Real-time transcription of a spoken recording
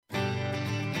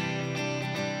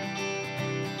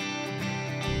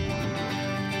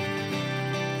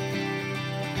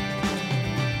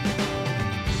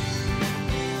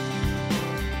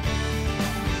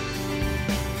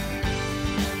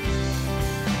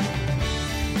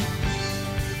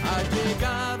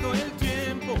llegado el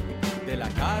tiempo de la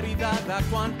caridad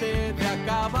acuante, de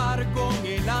acabar con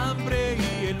el hambre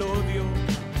y el odio.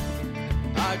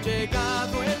 Ha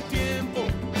llegado el tiempo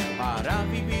para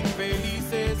vivir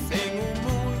felices en un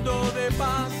mundo de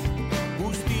paz,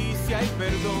 justicia y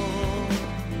perdón.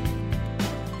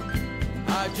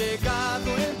 Ha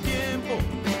llegado el tiempo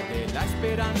de la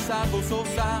esperanza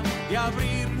gozosa, de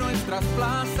abrir nuestras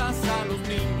plazas a los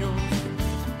niños.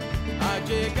 Ha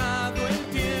llegado el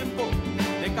tiempo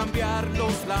de cambiar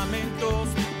los lamentos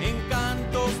en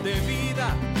cantos de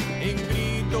vida, en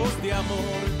gritos de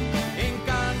amor, en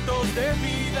cantos de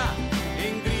vida,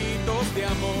 en gritos de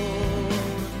amor.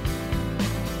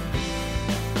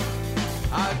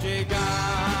 Ha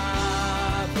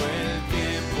llegado el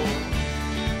tiempo,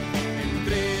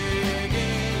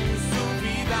 entreguen su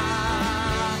vida.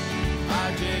 Ha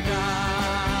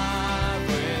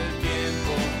llegado el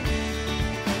tiempo,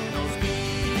 nos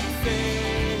dice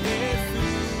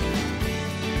Jesús.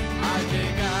 Ha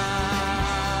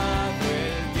llegado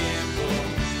el tiempo,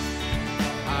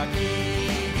 aquí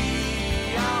y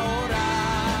ahora.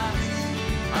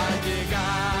 Ha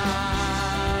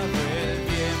llegado el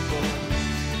tiempo,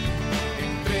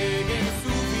 entreguen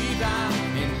su vida,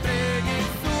 entreguen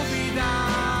su vida.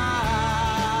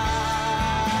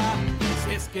 Si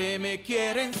es que me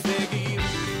quieren seguir.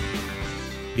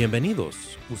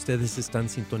 Bienvenidos. Ustedes están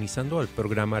sintonizando al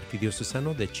programa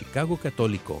arquidiocesano de Chicago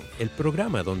Católico, el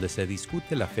programa donde se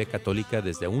discute la fe católica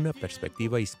desde una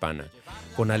perspectiva hispana,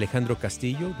 con Alejandro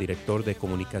Castillo, director de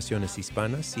Comunicaciones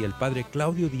Hispanas, y el padre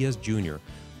Claudio Díaz Jr.,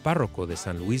 párroco de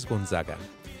San Luis Gonzaga.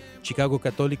 Chicago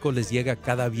Católico les llega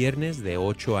cada viernes de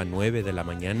 8 a 9 de la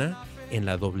mañana en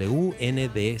la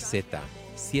WNDZ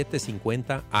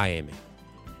 750 AM.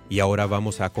 Y ahora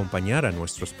vamos a acompañar a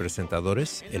nuestros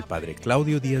presentadores, el padre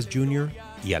Claudio Díaz Jr.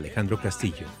 y Alejandro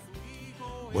Castillo.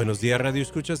 Buenos días, Radio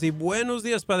Escuchas, y buenos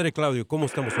días, padre Claudio. ¿Cómo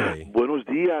estamos hoy? Buenos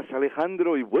días,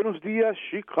 Alejandro, y buenos días,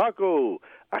 Chicago.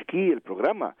 Aquí el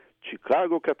programa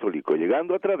Chicago Católico,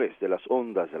 llegando a través de las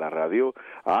ondas de la radio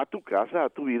a tu casa, a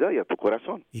tu vida y a tu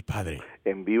corazón. Y padre.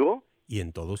 En vivo. Y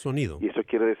en todo sonido. Y eso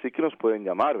quiere decir que nos pueden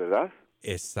llamar, ¿verdad?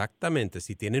 Exactamente.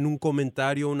 Si tienen un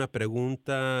comentario, una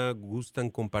pregunta, gustan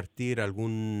compartir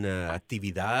alguna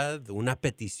actividad, una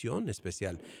petición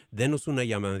especial, denos una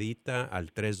llamadita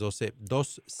al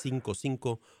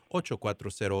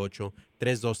 312-255-8408,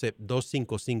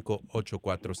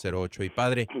 312-255-8408. Y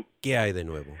padre, ¿qué hay de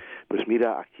nuevo? Pues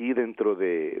mira, aquí dentro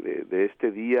de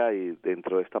este día y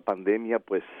dentro de esta pandemia,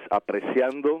 pues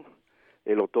apreciando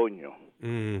el otoño.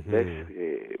 ¿Ves?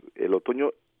 El otoño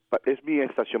es mi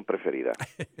estación preferida,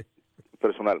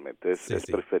 personalmente, es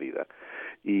preferida.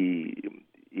 Y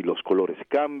los colores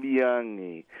cambian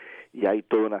y hay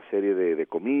toda una serie de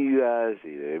comidas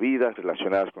y de bebidas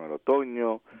relacionadas con el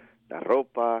otoño, la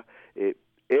ropa.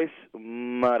 Es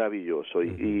maravilloso.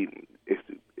 Y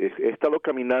he estado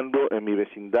caminando en mi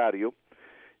vecindario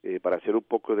para hacer un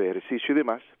poco de ejercicio y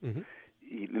demás.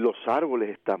 Y los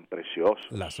árboles están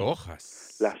preciosos. Las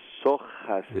hojas. Las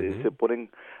hojas se ponen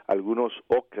algunos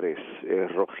ocres,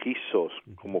 rojizos,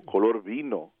 como color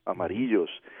vino, amarillos.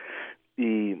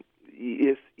 Y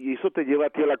eso te lleva a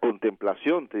ti a la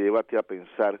contemplación, te lleva a ti a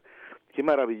pensar qué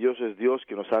maravilloso es Dios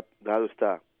que nos ha dado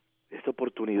esta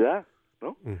oportunidad,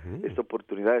 ¿no? Esta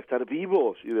oportunidad de estar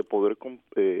vivos y de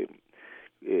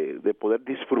poder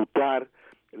disfrutar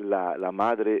la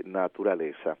madre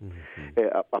naturaleza.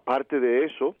 Aparte de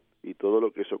eso, y todo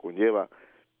lo que eso conlleva,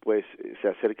 pues se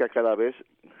acerca cada vez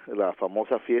la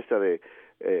famosa fiesta de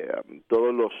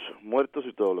todos los muertos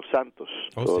y todos los santos.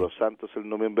 Todos los santos el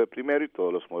noviembre 1 y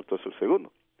todos los muertos el 2.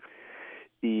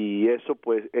 Y eso,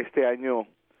 pues, este año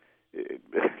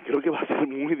creo que va a ser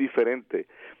muy diferente,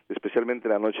 especialmente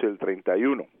la noche del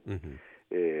 31.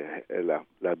 La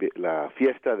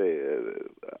fiesta de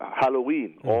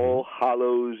Halloween, All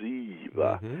Hallows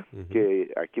Eve,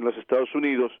 que aquí en los Estados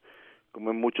Unidos,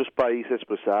 como en muchos países,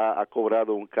 pues ha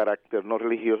cobrado un carácter no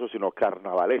religioso, sino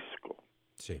carnavalesco.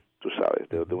 Sí. Tú sabes,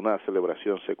 de una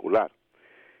celebración secular.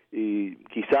 Y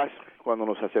quizás cuando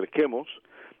nos acerquemos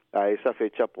a esa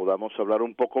fecha podamos hablar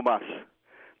un poco más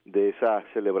de esa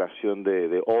celebración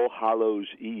de All Hallows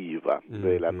Eve,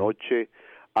 de la noche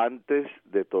antes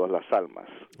de todas las almas,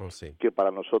 que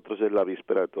para nosotros es la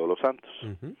víspera de todos los santos.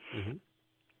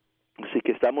 Así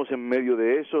que estamos en medio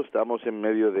de eso, estamos en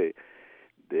medio de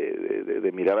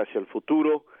mirar hacia el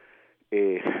futuro,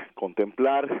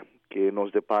 contemplar qué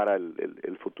nos depara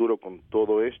el futuro con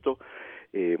todo esto.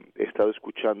 He estado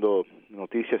escuchando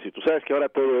noticias y tú sabes que ahora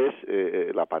todo es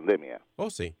la pandemia. Oh,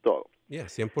 sí. Todo.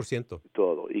 100%.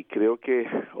 Todo. Y creo que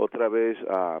otra vez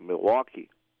a Milwaukee,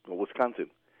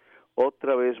 Wisconsin,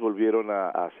 otra vez volvieron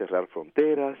a cerrar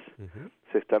fronteras,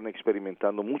 se están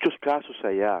experimentando muchos casos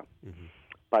allá.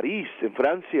 París, en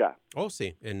Francia. Oh,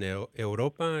 sí, en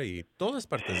Europa y todas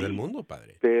partes del mundo,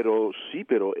 padre. Pero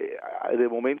de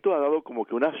momento ha dado como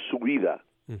que una subida.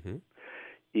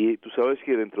 Y tú sabes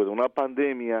que dentro de una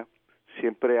pandemia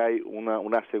siempre hay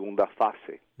una segunda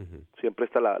fase. Siempre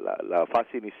está la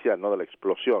fase inicial, ¿no? De la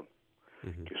explosión,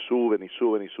 que suben y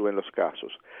suben y suben los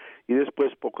casos. Y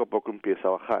después poco a poco empieza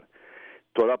a bajar.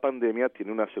 Toda pandemia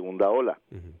tiene una segunda ola.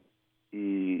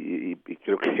 Y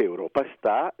creo que Europa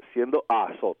está siendo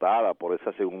azotada por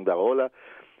esa segunda ola.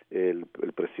 El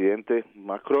presidente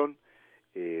Macron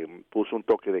puso un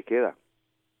toque de queda,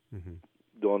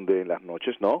 donde en las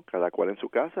noches cada cual en su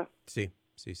casa. Sí,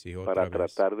 para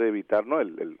tratar de evitar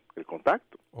el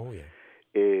contacto. Oh, yeah.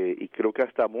 Y creo que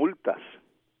hasta multas,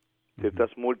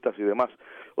 ciertas multas y demás.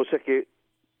 O sea que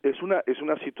es una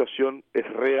situación,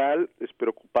 es real, es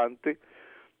preocupante,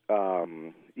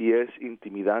 y es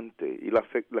intimidante, y las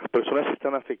personas se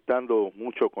están afectando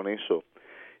mucho con eso.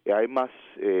 Hay más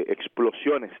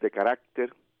explosiones de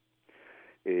carácter,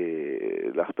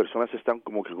 las personas están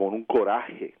como que con un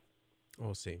coraje,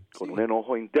 con un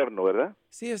enojo interno, ¿verdad?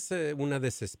 Sí, es una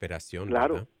desesperación,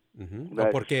 claro. No,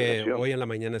 porque hoy en la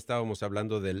mañana estábamos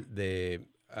hablando de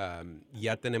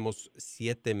ya tenemos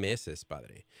 7 meses,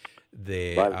 padre,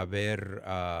 de haber,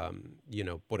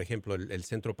 por ejemplo, el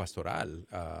centro pastoral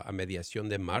a mediación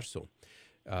de marzo,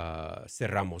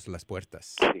 cerramos las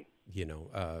puertas, y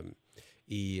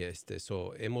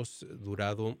hemos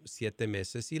durado 7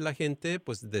 meses y la gente,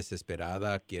 pues,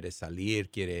 desesperada, quiere salir,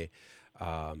 quiere,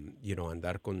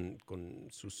 andar con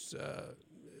sus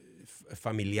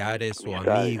familiares o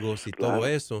amigos y todo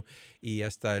eso. Y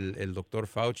hasta el doctor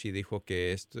Fauci dijo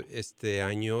que este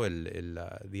año, el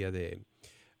día de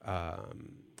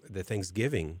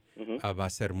Thanksgiving, va a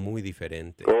ser muy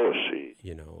diferente. Oh, sí.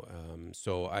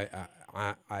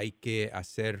 Hay que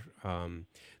hacer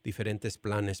diferentes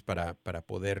planes para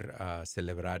poder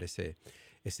celebrar ese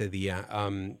día.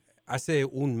 Hace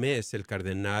un mes el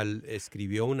cardenal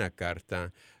escribió una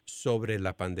carta sobre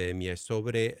la pandemia,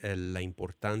 sobre la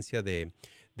importancia de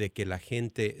que la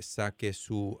gente saque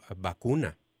su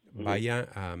vacuna, vaya,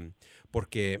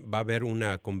 porque va a haber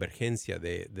una convergencia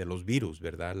de los virus,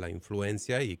 ¿verdad? La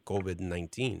influenza y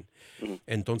COVID-19.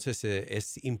 Entonces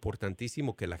es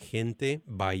importantísimo que la gente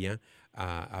vaya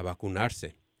a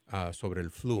vacunarse sobre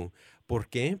el flu. ¿Por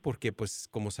qué? Porque, pues,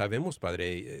 como sabemos,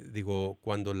 padre,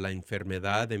 cuando la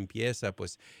enfermedad empieza,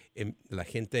 pues, la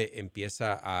gente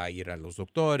empieza a ir a los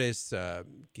doctores,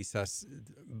 quizás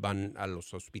van a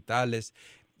los hospitales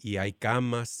y hay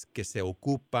camas que se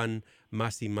ocupan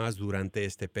más y más durante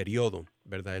este periodo,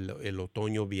 ¿verdad? El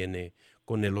otoño viene,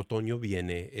 con el otoño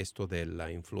viene esto de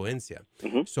la influenza.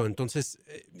 Entonces,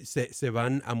 se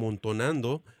van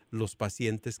amontonando los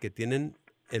pacientes que tienen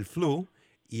el flu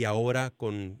y ahora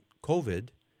con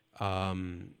COVID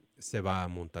se va a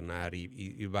amontonar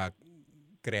y va a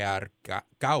crear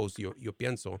caos, yo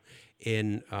pienso,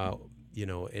 en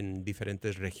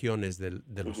diferentes regiones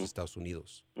de los Estados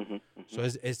Unidos.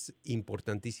 Es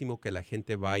importantísimo que la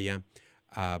gente vaya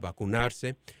a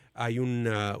vacunarse. Hay un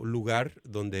lugar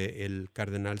donde el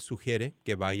cardenal sugiere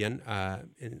que vayan a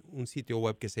un sitio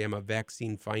web que se llama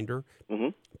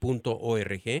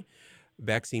vaccinefinder.org,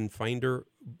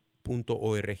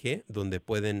 vaccinefinder.org, donde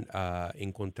pueden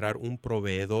encontrar un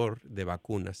proveedor de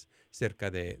vacunas cerca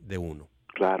de uno.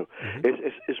 Claro,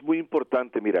 es muy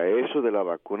importante, mira, eso de la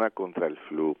vacuna contra el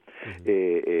flu,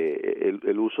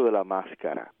 el uso de la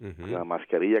máscara, la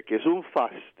mascarilla, que es un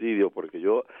fastidio, porque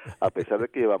yo, a pesar de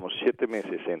que llevamos 7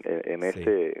 meses en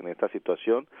esta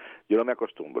situación, yo no me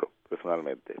acostumbro,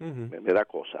 personalmente. Me da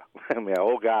cosa, me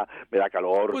ahoga, me da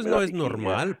calor. Pues no es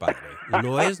normal, padre,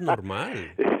 no es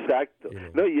normal. Exacto.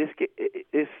 No, y es que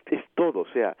es todo, o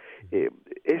sea,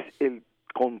 es el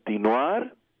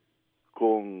continuar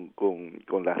con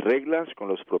las reglas, con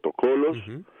los protocolos,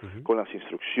 con las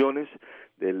instrucciones,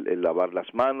 el lavar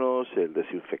las manos, el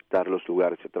desinfectar los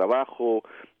lugares de trabajo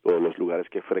o los lugares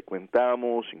que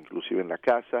frecuentamos, inclusive en la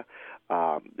casa,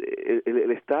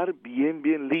 el estar bien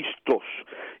listos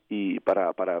y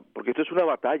porque esto es una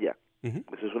batalla,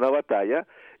 esto es una batalla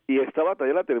y esta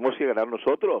batalla la tenemos que ganar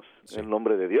nosotros en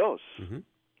nombre de Dios,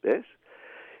 ¿ves?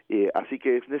 Así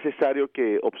que es necesario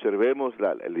que observemos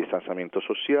el distanciamiento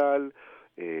social,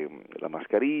 la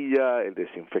mascarilla, el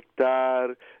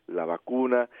desinfectar, la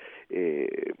vacuna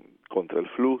contra el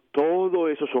flu. Todo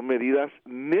eso son medidas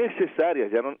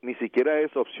necesarias, ya ni siquiera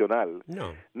es opcional,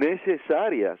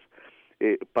 necesarias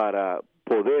para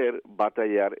poder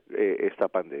batallar esta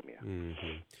pandemia.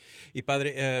 Y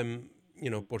padre,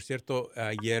 por cierto,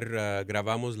 ayer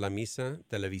grabamos la misa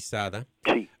televisada.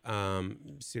 Sí.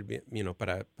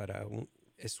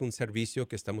 Es un servicio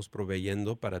que estamos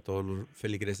proveyendo para todos los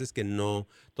feligreses que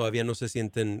todavía no se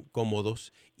sienten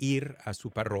cómodos ir a su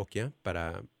parroquia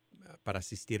para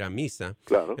asistir a misa.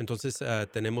 Claro. Entonces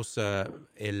tenemos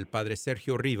el padre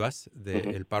Sergio Rivas,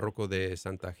 el párroco de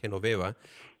Santa Genoveva,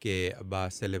 que va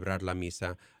a celebrar la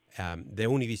misa de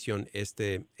Univisión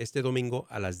este domingo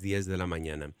a las 10 de la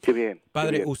mañana. Qué bien.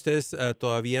 Padre, qué bien. ¿ustedes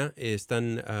todavía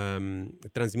están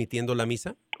transmitiendo la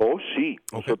misa? Oh, sí.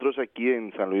 Okay. Nosotros aquí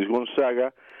en San Luis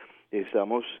Gonzaga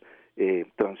estamos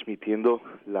transmitiendo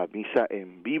la misa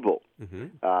en vivo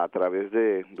a través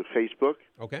de Facebook.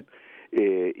 Okay.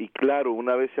 Y claro,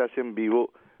 una vez se hace en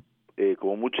vivo,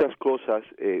 como muchas cosas,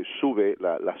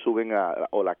 la suben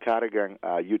o la cargan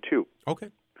a YouTube.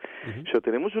 Okay. So,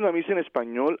 tenemos una misa en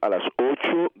español a las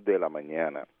 8 de la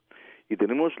mañana y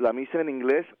tenemos la misa en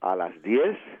inglés a las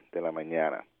 10 de la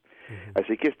mañana.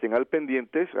 Así que estén al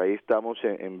pendientes, ahí estamos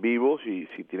en vivo, si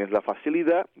tienes la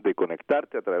facilidad de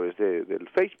conectarte a través del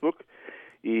Facebook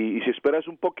y si esperas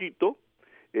un poquito,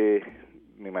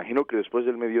 me imagino que después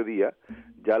del mediodía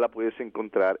ya la puedes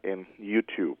encontrar en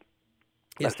YouTube.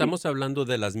 Estamos hablando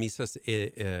de las misas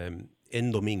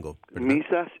en domingo, ¿verdad?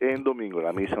 Misas en domingo,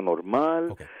 la misa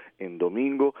normal en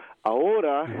domingo.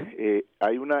 Ahora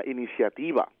hay una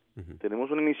iniciativa,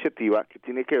 tenemos una iniciativa que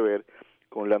tiene que ver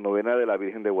con la novena de la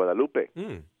Virgen de Guadalupe,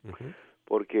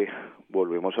 porque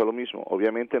volvemos a lo mismo.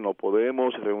 Obviamente no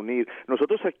podemos reunir.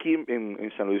 Nosotros aquí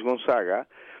en San Luis Gonzaga,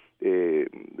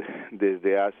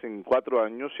 desde hace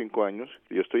 5 años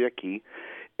que yo estoy aquí,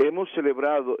 hemos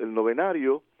celebrado el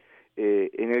novenario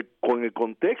con el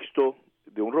contexto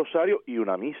de un rosario y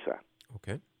una misa.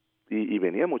 Okay. Y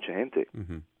venía mucha gente,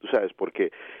 tú sabes,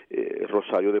 porque el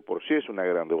rosario de por sí es una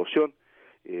gran devoción,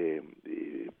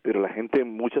 pero la gente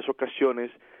en muchas ocasiones,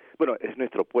 bueno, es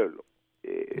nuestro pueblo.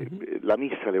 La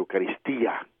misa, la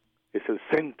Eucaristía, es el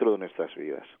centro de nuestras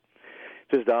vidas.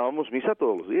 Entonces dábamos misa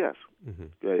todos los días,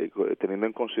 teniendo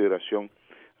en consideración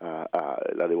a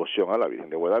la devoción a la Virgen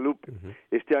de Guadalupe.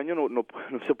 Este año no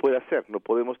se puede hacer, no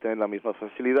podemos tener la misma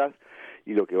facilidad,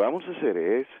 y lo que vamos a hacer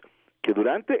es que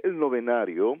durante el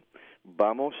novenario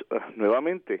vamos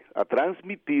nuevamente a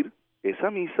transmitir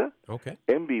esa misa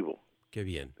en vivo. Qué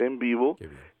bien. En vivo, Qué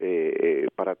bien.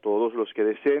 Para todos los que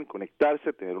deseen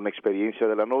conectarse, tener una experiencia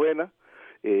de la novena,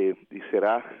 y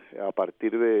será a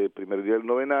partir del primer día del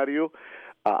novenario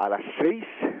a las 6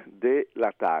 de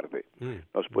la tarde.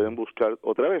 Nos pueden buscar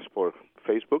otra vez por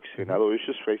Facebook, Synod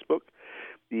Issues Facebook,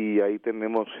 y ahí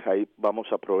vamos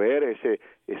a proveer ese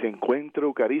encuentro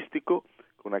eucarístico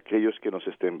con aquellos que nos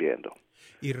estén viendo.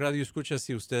 Y Radio Escucha,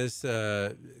 si ustedes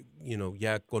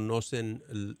ya conocen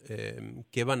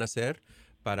qué van a hacer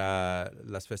para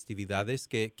las festividades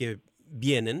que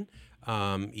vienen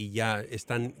y ya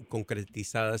están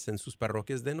concretizadas en sus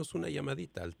parroquias, denos una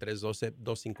llamadita al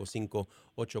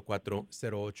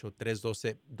 312-255-8408,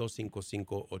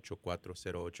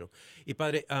 312-255-8408. Y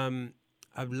Padre,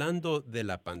 hablando de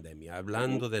la pandemia,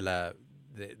 hablando de la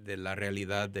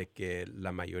realidad de que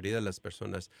la mayoría de las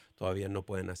personas todavía no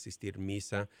pueden asistir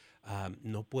misa,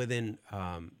 no pueden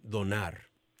donar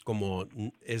como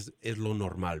es lo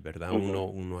normal, ¿verdad?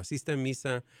 Uno asiste a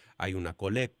misa, hay una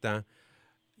colecta,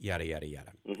 yara.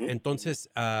 Entonces,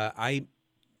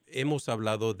 hemos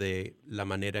hablado de la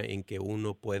manera en que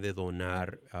uno puede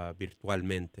donar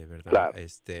virtualmente, ¿verdad? Claro.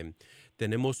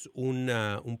 Tenemos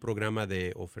un programa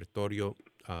de ofertorio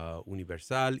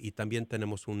universal y también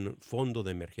tenemos un fondo de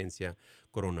emergencia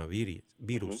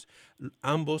coronavirus.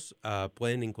 Ambos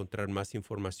pueden encontrar más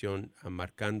información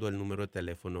marcando el número de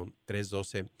teléfono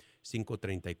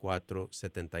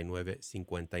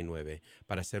 312-534-7959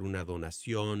 para hacer una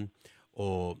donación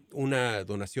o una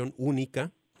donación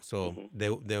única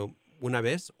de una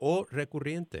vez o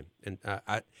recurrente.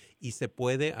 Y se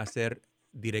puede hacer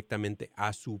directamente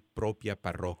a su propia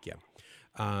parroquia.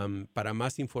 Para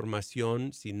más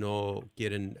información, si no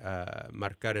quieren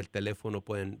marcar el teléfono,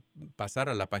 pueden pasar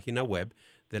a la página web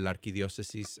de la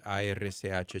Arquidiócesis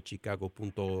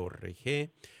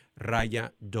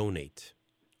archchicago.org/donate.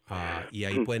 Y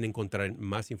ahí pueden encontrar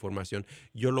más información.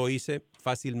 Yo lo hice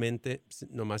fácilmente,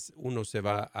 nomás uno se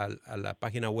va a la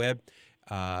página web,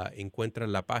 encuentra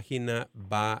la página,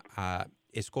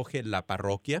 escoge la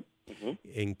parroquia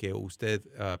en que usted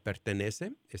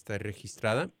pertenece, está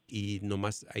registrada y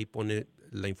nomás ahí pone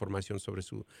la información sobre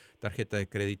su tarjeta de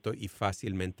crédito y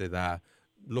fácilmente da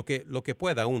lo que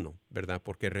pueda uno, ¿verdad?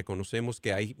 Porque reconocemos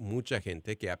que hay mucha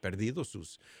gente que ha perdido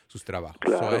sus trabajos.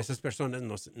 Claro. A esas personas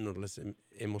nos les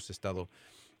hemos estado,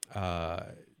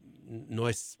 no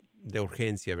es de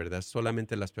urgencia, ¿verdad?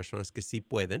 Solamente las personas que sí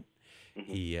pueden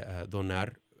y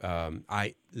donar,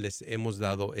 les hemos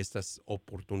dado estas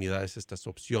oportunidades, estas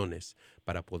opciones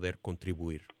para poder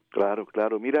contribuir. Claro,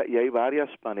 claro. Mira, y hay varias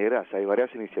maneras, hay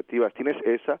varias iniciativas. Tienes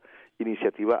esa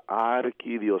iniciativa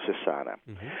arquidiocesana.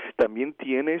 También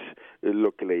tienes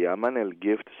lo que le llaman el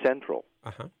Gift Central.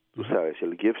 Tú sabes,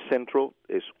 el Gift Central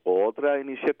es otra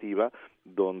iniciativa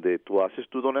donde tú haces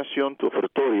tu donación, tu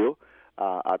ofertorio,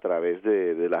 a través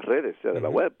de las redes, o sea, de la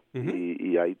web.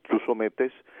 Y ahí tú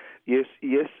sometes,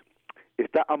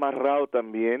 está amarrado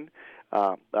también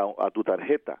a tu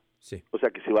tarjeta. Sí. O sea,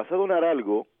 que si vas a donar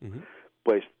algo,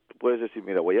 pues tú puedes decir,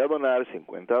 mira, voy a donar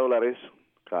 $50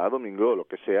 cada domingo o lo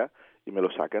que sea, y me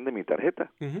lo sacan de mi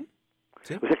tarjeta.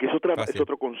 Sí. O sea que es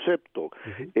otro concepto.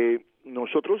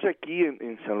 Nosotros aquí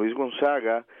en San Luis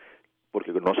Gonzaga,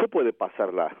 porque no se puede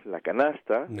pasar la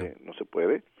canasta, no se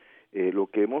puede, lo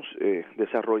que hemos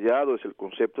desarrollado es el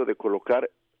concepto de colocar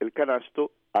el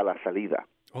canasto a la salida.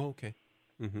 Okay.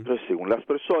 Entonces, según las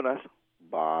personas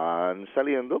van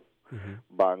saliendo,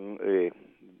 van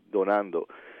donando.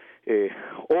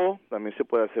 O también se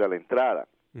puede hacer a la entrada.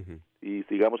 Y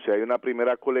digamos, si hay una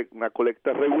primera una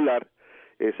colecta regular,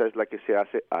 esa es la que se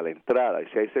hace a la entrada. Y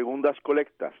si hay segundas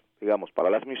colectas, digamos, para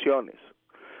las misiones,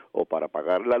 o para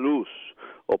pagar la luz,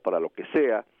 o para lo que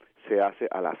sea, se hace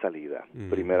a la salida.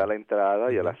 Primero a la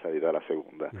entrada y a la salida a la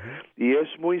segunda. Y es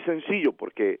muy sencillo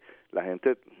porque la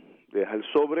gente deja el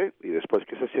sobre y después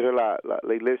que se cierre la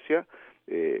iglesia,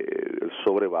 el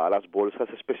sobre va a las bolsas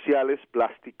especiales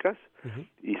plásticas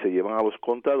y se llevan a los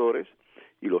contadores,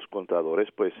 y los contadores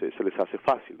pues se les hace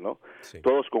fácil, ¿no? Sí.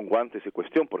 Todos con guantes y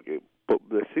cuestión, porque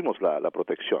decimos la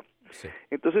protección. Sí.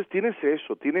 Entonces tienes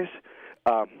eso, tienes...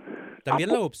 también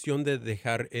la opción de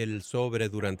dejar el sobre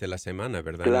durante la semana,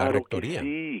 ¿verdad? Claro, en la rectoría. Que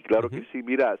sí, claro que sí.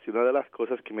 Mira, si una de las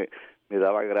cosas que me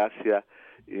daba gracia,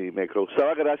 y me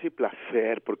causaba gracia y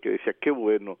placer, porque decía, qué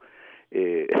bueno,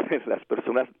 las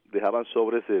personas dejaban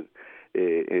sobres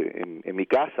en mi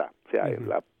casa, o sea, en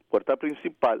la puerta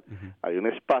principal hay un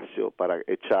espacio para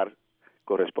echar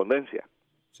correspondencia.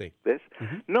 Sí. ¿Ves?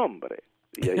 Nombre.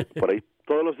 Y ahí, por ahí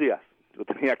todos los días yo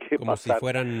tenía que como pasar, si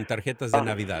fueran tarjetas de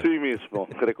Navidad. Sí mismo,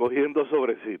 recogiendo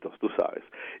sobrecitos, tú sabes.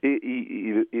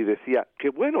 Y decía, qué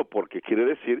bueno, porque quiere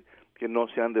decir que no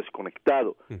se han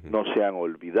desconectado, no se han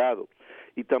olvidado.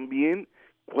 Y también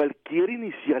cualquier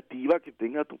iniciativa que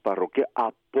tenga tu parroquia,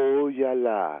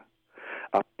 apóyala.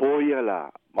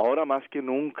 Ahora más que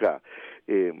nunca,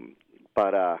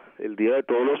 para el Día de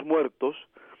Todos los Muertos,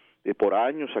 por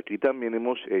años aquí también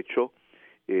hemos hecho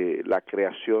la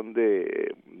creación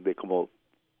de como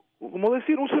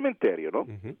decir un cementerio, ¿no?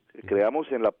 Creamos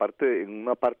en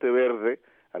una parte verde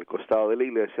al costado de la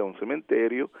iglesia un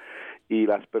cementerio, y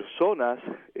las personas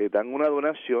dan una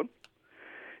donación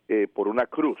por una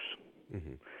cruz.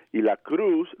 Y la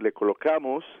cruz le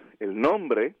colocamos el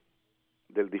nombre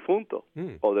del difunto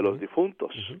o de los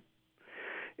difuntos.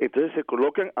 Entonces se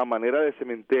colocan a manera de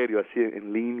cementerio, así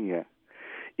en línea.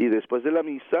 Y después de la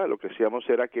misa, lo que hacíamos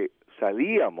era que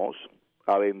salíamos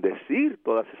a bendecir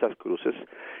todas esas cruces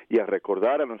y a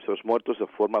recordar a nuestros muertos de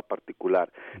forma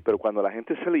particular. Pero cuando la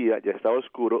gente salía, ya estaba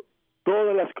oscuro,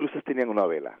 todas las cruces tenían una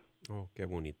vela. Oh, qué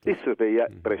bonito. Y se veía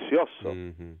precioso,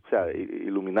 o sea,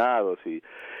 iluminados, y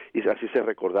así se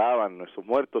recordaban nuestros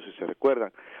muertos y se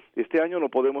recuerdan. Este año no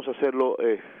podemos hacerlo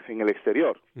en el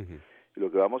exterior. Y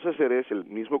lo que vamos a hacer es el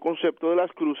mismo concepto de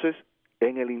las cruces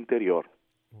en el interior.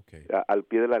 Okay. Al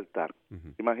pie del altar.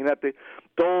 Imagínate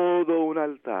todo un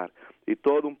altar y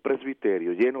todo un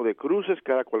presbiterio lleno de cruces,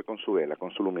 cada cual con su vela,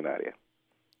 con su luminaria.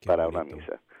 Qué para bonito. Una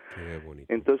misa. Qué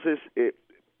bonito. Entonces,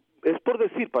 es por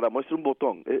decir, para muestra un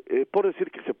botón, es por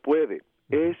decir que se puede,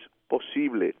 es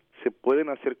posible, se pueden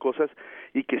hacer cosas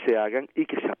y que se hagan y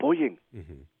que se apoyen.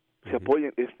 Se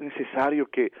apoyen. Es necesario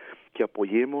que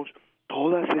apoyemos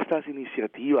todas estas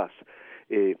iniciativas.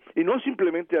 Y no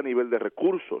simplemente a nivel de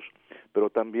recursos, pero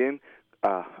también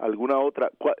a alguna otra.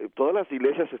 Todas las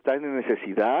iglesias están en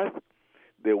necesidad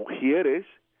de ujieres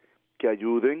que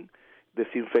ayuden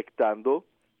desinfectando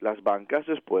las bancas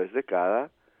después de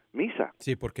cada misa.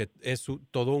 Sí, porque es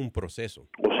todo un proceso.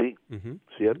 Oh, sí,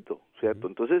 cierto.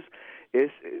 Entonces,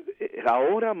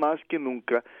 ahora más que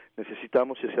nunca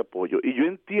necesitamos ese apoyo. Y yo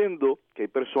entiendo que hay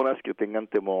personas que tengan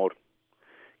temor,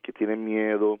 que tienen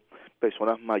miedo,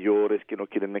 personas mayores que no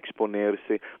quieren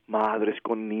exponerse, madres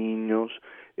con niños,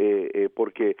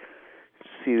 porque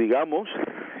si digamos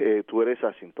tú eres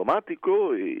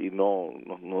asintomático y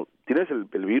no tienes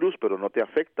el virus, pero no te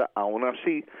afecta, aún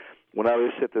así, una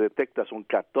vez se te detecta, son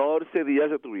 14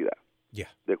 días de tu vida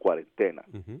de cuarentena.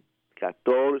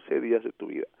 14 días de tu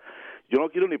vida. Yo no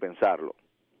quiero ni pensarlo.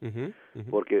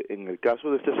 Porque en el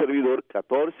caso de este servidor,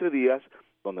 14 días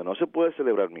donde no se puede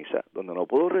celebrar misa, donde no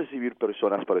puedo recibir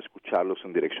personas para escucharlos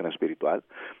en dirección espiritual,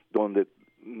 donde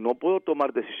no puedo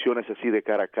tomar decisiones así de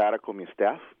cara a cara con mi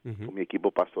staff, con mi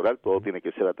equipo pastoral, todo tiene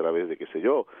que ser a través de, qué sé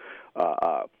yo,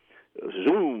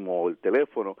 Zoom o el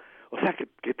teléfono. O sea, que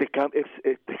te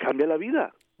cambia la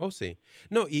vida. Oh, sí.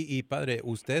 No, y padre,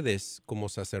 ustedes como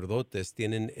sacerdotes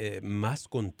tienen más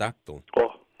contacto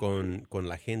con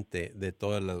la gente de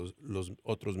todos los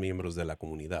otros miembros de la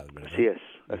comunidad, ¿verdad?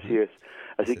 Así es.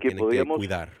 Así que podríamos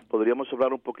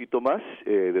hablar un poquito más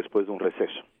después de un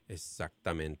receso.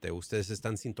 Exactamente. Ustedes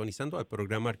están sintonizando al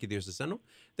programa arquidiocesano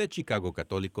de Chicago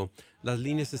Católico. Las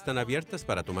líneas están abiertas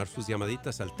para tomar sus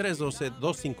llamaditas al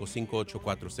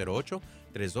 312-255-8408,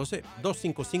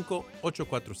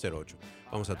 312-255-8408.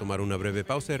 Vamos a tomar una breve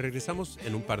pausa y regresamos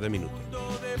en un par de minutos.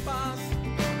 De paz,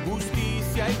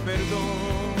 justicia y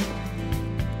perdón.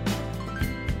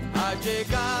 Ha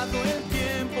llegado el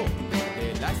tiempo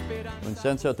de la esperanza. Un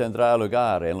censo tendrá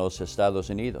lugar en los Estados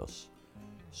Unidos.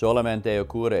 Solamente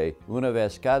ocurre una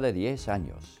vez cada 10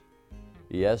 años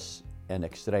y es en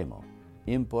extremo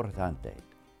importante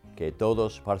que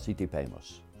todos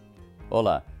participemos.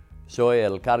 Hola, soy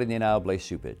el cardenal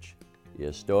Blaise Cupich y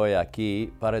estoy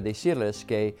aquí para decirles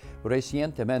que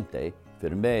recientemente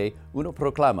firmé una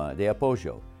proclama de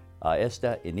apoyo a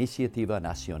esta iniciativa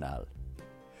nacional.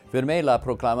 Firmé la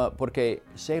proclama porque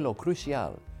sé lo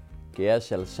crucial que es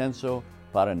el censo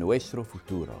para nuestro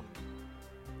futuro.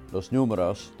 Los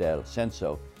números del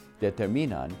censo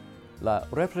determinan la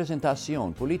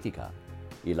representación política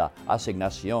y la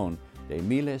asignación de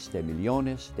miles de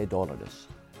millones de dólares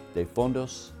de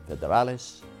fondos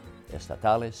federales,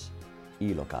 estatales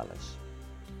y locales.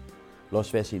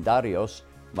 Los vecindarios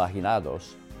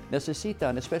marginados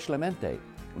necesitan especialmente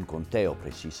un conteo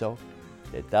preciso,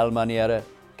 de tal manera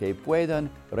que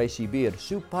puedan recibir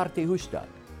su parte justa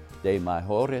de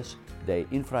mejoras de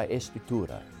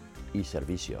infraestructura y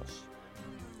servicios.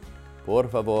 Por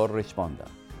favor, responda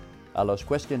a los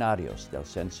cuestionarios del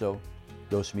Censo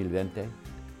 2020.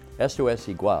 Esto es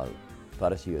igual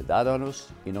para ciudadanos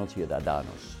y no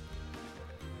ciudadanos.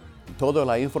 Toda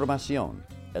la información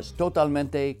es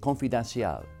totalmente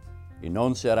confidencial y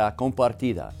no será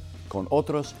compartida con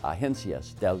otras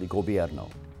agencias del gobierno.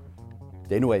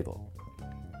 De nuevo,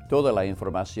 toda la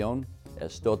información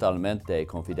es totalmente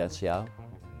confidencial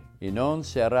y no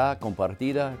será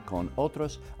compartida con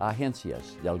otras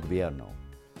agencias del gobierno.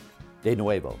 De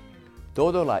nuevo,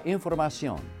 toda la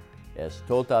información es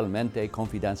totalmente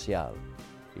confidencial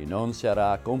y no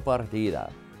será compartida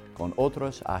con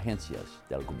otras agencias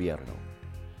del gobierno.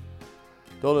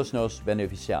 Todos nos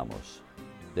beneficiamos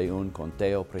de un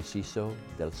conteo preciso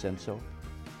del censo.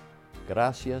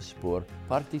 Gracias por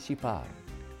participar.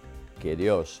 Que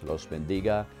Dios los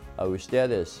bendiga a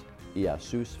ustedes y a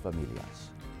sus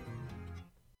familias.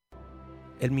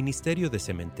 El Ministerio de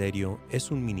Cementerio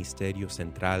es un ministerio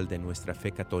central de nuestra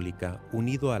fe católica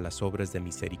unido a las obras de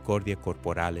misericordia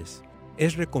corporales.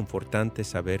 Es reconfortante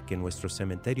saber que nuestros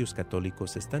cementerios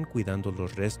católicos están cuidando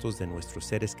los restos de nuestros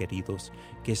seres queridos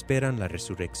que esperan la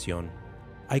resurrección.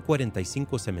 Hay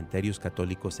 45 cementerios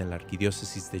católicos en la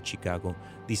Arquidiócesis de Chicago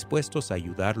dispuestos a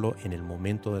ayudarlo en el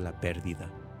momento de la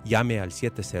pérdida. Llame al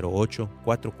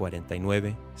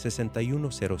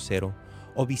 708-449-6100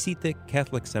 o visite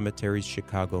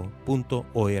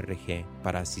catholiccemeterieschicago.org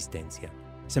para asistencia.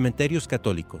 Cementerios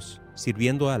Católicos,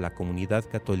 sirviendo a la comunidad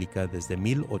católica desde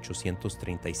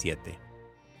 1837.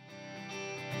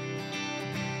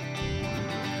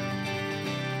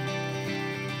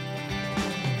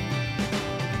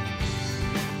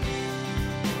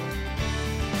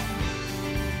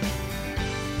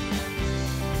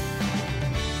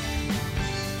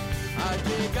 Ha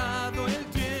llegado el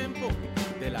tiempo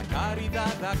de la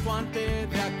caridad acuante,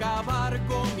 de acabar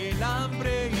con el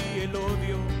hambre y el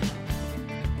odio.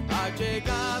 Ha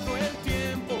llegado el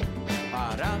tiempo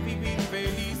para vivir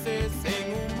felices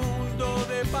en un mundo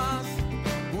de paz,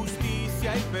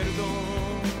 justicia y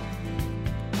perdón.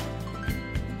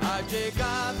 Ha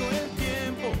llegado el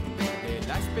tiempo de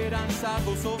la esperanza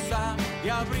gozosa,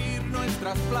 de abrir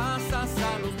nuestras plazas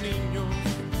a los niños.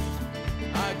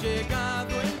 Ha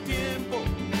llegado el tiempo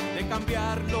de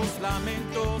cambiar los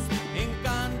lamentos en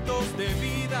cantos de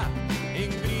vida, en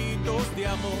gritos de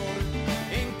amor,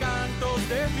 en cantos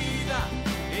de vida,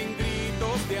 en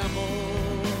gritos de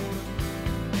amor.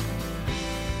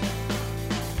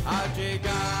 Ha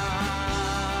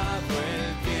llegado el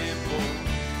tiempo,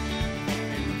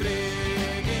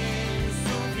 entreguen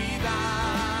su vida.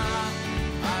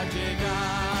 Ha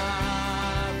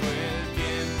llegado el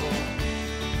tiempo,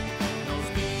 nos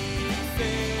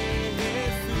dice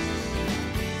Jesús.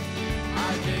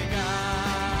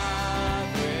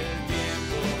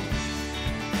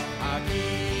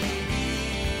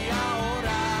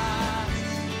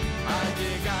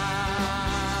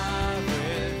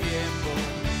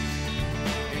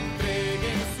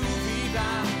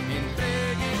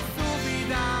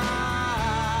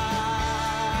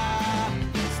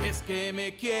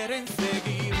 me quieren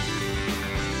seguir.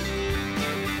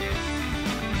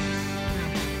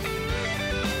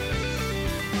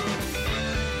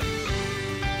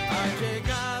 Ha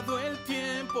llegado el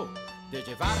tiempo de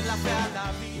llevar la fe a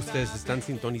la vida. Ustedes están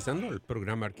sintonizando el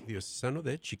programa arquidiocesano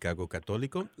de Chicago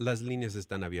Católico. Las líneas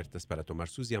están abiertas para tomar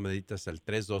sus llamaditas al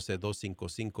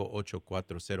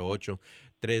 312-255-8408,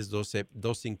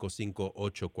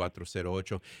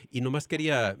 312-255-8408. Y nomás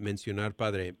quería mencionar,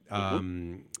 Padre,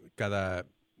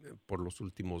 por los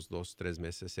últimos 2-3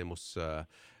 meses hemos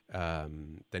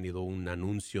tenido un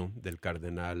anuncio del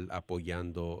cardenal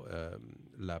apoyando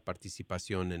la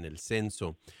participación en el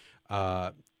censo.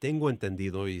 Tengo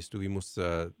entendido, y estuvimos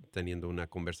teniendo una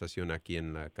conversación aquí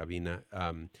en la cabina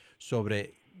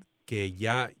sobre que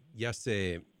ya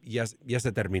se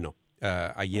terminó.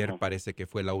 Ayer parece que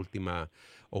fue la última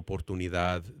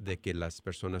oportunidad de que las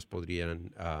personas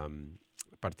podrían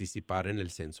participar en el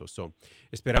censo.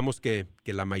 Esperamos que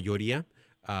la mayoría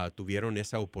tuvieron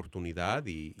esa oportunidad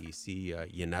y sí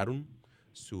llenaron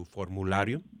su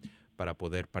formulario para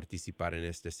poder participar en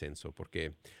este censo,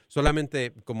 porque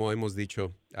solamente, como hemos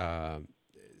dicho,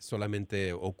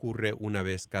 solamente ocurre una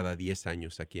vez cada 10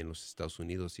 años aquí en los Estados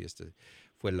Unidos y esta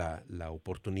fue la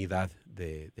oportunidad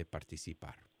de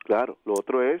participar. Claro, lo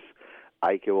otro es,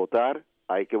 hay que votar,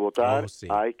 hay que votar, sí.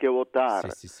 hay que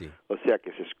votar. Sí. O sea,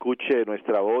 que se escuche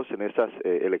nuestra voz en esas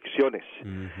elecciones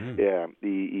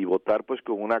y votar pues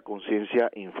con una conciencia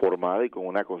informada y con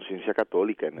una conciencia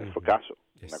católica, en nuestro caso,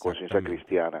 una conciencia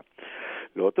cristiana.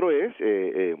 Lo otro es,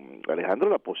 Alejandro,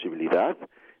 la posibilidad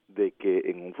de que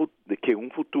en un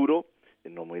futuro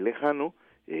no muy lejano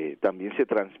también se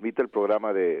transmite el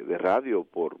programa de radio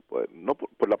por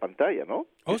la pantalla, ¿no?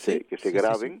 Que se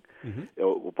graben,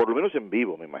 o por lo menos en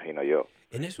vivo, me imagino yo.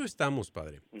 En eso estamos,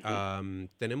 Padre.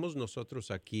 Tenemos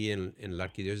nosotros aquí en la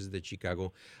Arquidiócesis de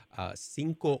Chicago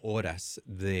 5 horas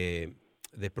de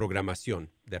programación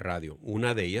de radio.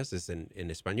 Una de ellas es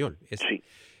en español.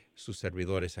 Sus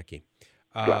servidores aquí.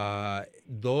 Claro.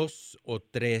 2 o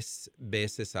 3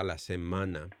 veces a la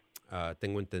semana,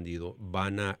 tengo entendido,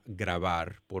 van a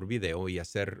grabar por video y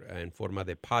hacer en forma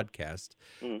de podcast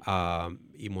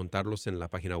y montarlos en la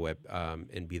página web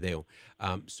en video.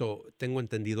 Tengo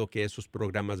entendido que esos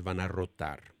programas van a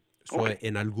rotar.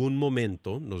 En algún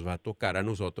momento nos va a tocar a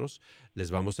nosotros, les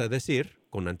vamos a decir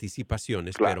con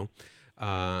anticipaciones, pero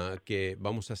que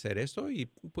vamos a hacer esto y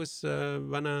pues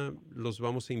los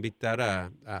vamos a invitar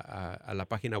a la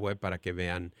página web para que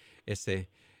vean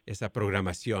esa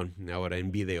programación ahora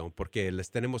en video, porque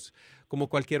les tenemos, como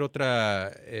cualquier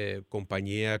otra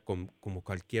compañía, como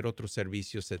cualquier otro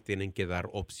servicio, se tienen que dar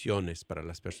opciones para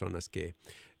las personas que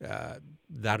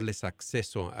darles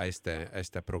acceso a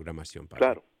esta programación.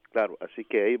 Claro, así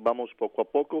que ahí vamos poco a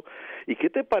poco. ¿Y qué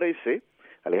te parece,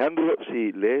 Alejandro,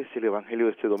 si lees el Evangelio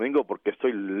de este domingo? Porque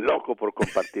estoy loco por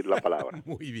compartir la palabra.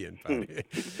 Muy bien, Padre.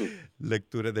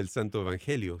 Lectura del Santo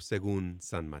Evangelio según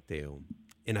San Mateo.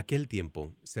 En aquel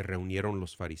tiempo se reunieron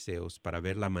los fariseos para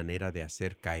ver la manera de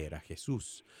hacer caer a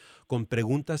Jesús, con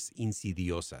preguntas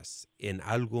insidiosas en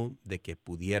algo de que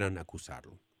pudieran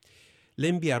acusarlo. Le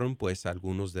enviaron pues a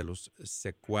algunos de los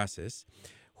secuaces,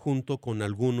 junto con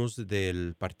algunos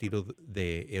del partido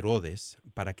de Herodes,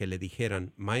 para que le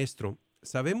dijeran: Maestro,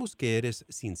 sabemos que eres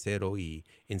sincero y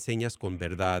enseñas con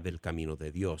verdad el camino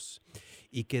de Dios,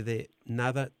 y que de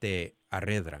nada te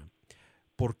arredra,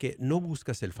 porque no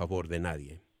buscas el favor de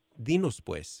nadie. Dinos,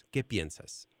 pues, ¿qué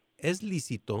piensas? ¿Es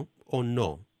lícito o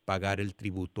no pagar el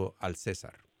tributo al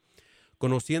César?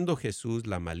 Conociendo Jesús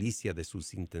la malicia de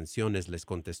sus intenciones, les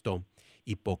contestó: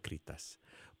 Hipócritas,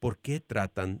 ¿por qué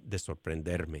tratan de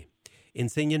sorprenderme?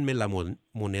 Enséñenme la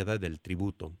moneda del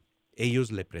tributo.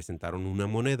 Ellos le presentaron una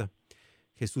moneda.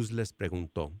 Jesús les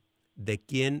preguntó: ¿de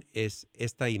quién es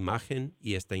esta imagen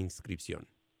y esta inscripción?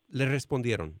 Le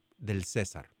respondieron: del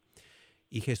César.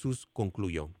 Y Jesús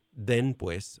concluyó: den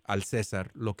pues al César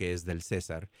lo que es del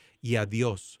César y a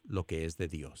Dios lo que es de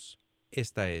Dios.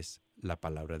 Esta es la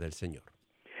palabra del Señor.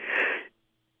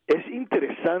 Es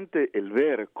interesante el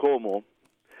ver cómo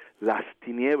las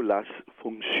tinieblas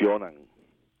funcionan.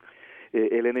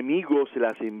 El enemigo se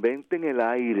las inventa en el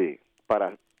aire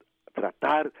para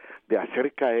tratar de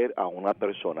hacer caer a una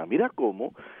persona. Mira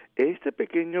cómo este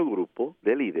pequeño grupo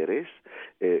de líderes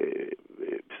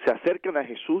se acercan a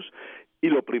Jesús y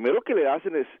lo primero que le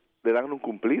hacen es, le dan un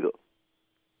cumplido.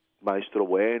 Maestro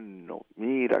bueno,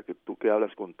 mira que tú que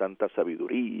hablas con tanta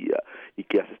sabiduría y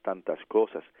que haces tantas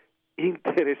cosas.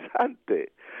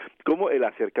 Interesante cómo el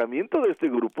acercamiento de este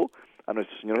grupo a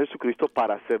nuestro Señor Jesucristo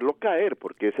para hacerlo caer,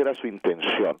 porque esa era su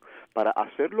intención, para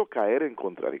hacerlo caer en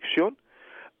contradicción,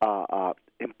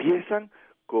 empiezan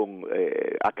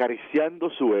acariciando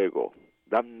su ego,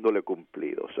 dándole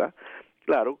cumplidos.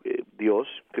 Claro, Dios,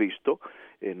 Cristo,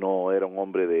 no era un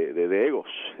hombre de egos,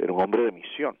 era un hombre de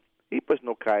misión, y pues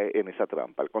no cae en esa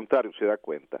trampa, al contrario, se da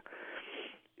cuenta.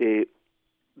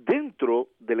 Dentro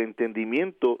del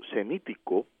entendimiento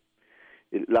semítico,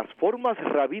 las formas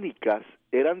rabínicas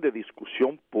eran de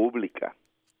discusión pública,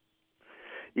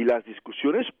 y las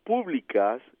discusiones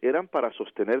públicas eran para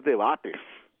sostener debates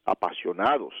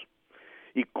apasionados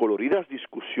y coloridas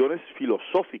discusiones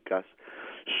filosóficas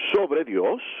sobre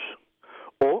Dios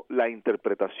o la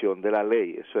interpretación de la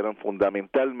ley. Eso eran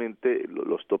fundamentalmente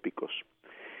los tópicos.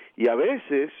 Y a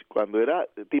veces, cuando era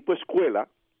tipo escuela,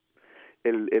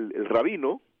 el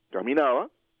rabino caminaba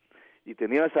y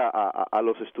tenías a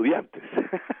los estudiantes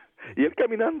y él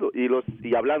caminando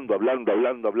y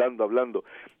hablando,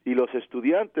 y los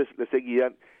estudiantes le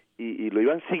seguían y lo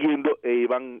iban siguiendo e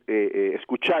iban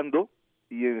escuchando,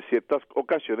 y en ciertas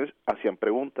ocasiones hacían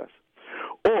preguntas.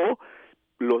 O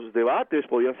los debates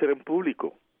podían ser en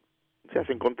público. O sea,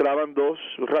 se encontraban dos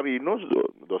rabinos,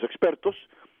 dos expertos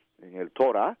en el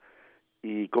Torah,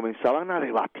 y comenzaban a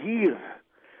debatir,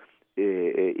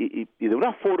 y de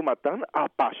una forma tan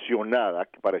apasionada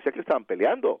que parecía que estaban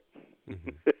peleando.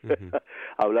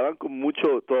 Hablaban con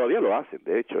mucho, todavía lo hacen,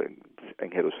 de hecho,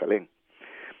 en Jerusalén.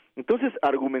 Entonces,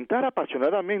 argumentar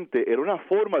apasionadamente era una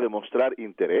forma de mostrar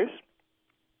interés,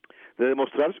 de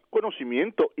demostrar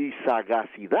conocimiento y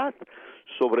sagacidad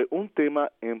sobre un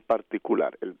tema en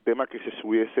particular, el tema que se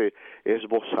estuviese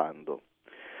esbozando.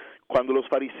 Cuando los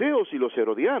fariseos y los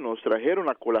herodianos trajeron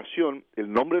a colación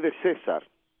el nombre de César,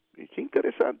 y qué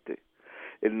interesante,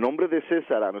 el nombre de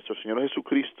César a nuestro Señor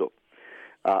Jesucristo,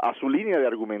 a su línea de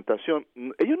argumentación,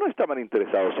 ellos no estaban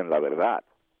interesados en la verdad.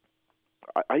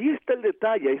 Ahí está el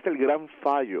detalle, ahí está el gran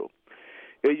fallo.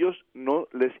 Ellos no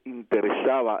les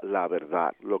interesaba la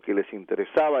verdad, lo que les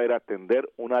interesaba era tender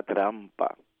una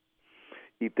trampa.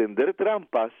 Y tender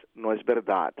trampas no es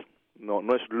verdad,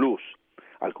 no es luz,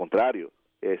 al contrario,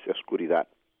 es oscuridad.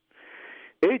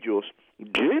 Ellos,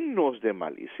 llenos de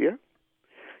malicia,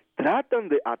 tratan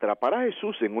de atrapar a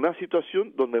Jesús en una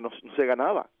situación donde no se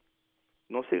ganaba,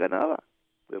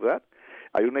 ¿verdad?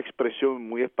 Hay una expresión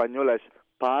muy española, es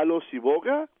palo si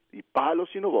boga y palo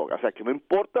si no boga. O sea, que no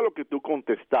importa lo que tú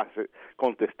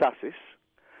contestases,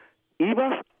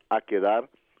 ibas a quedar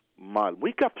mal.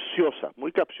 Muy capciosa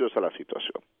la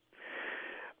situación.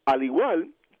 Al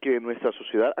igual que en nuestra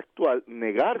sociedad actual,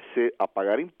 negarse a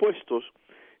pagar impuestos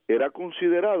era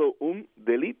considerado un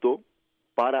delito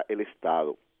para el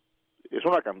Estado. Eso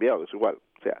no ha cambiado, es igual.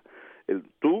 O sea, el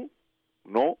tú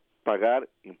no pagar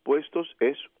impuestos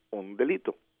es un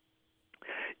delito.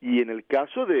 Y en el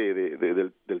caso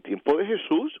del tiempo de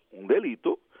Jesús, un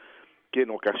delito que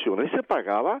en ocasiones se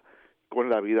pagaba con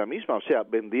la vida misma. O sea,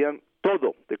 vendían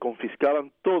todo, te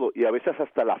confiscaban todo, y a veces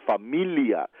hasta la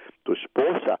familia, tu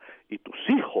esposa y tus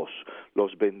hijos,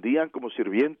 los vendían como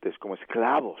sirvientes, como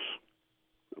esclavos.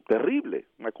 Terrible,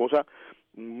 una cosa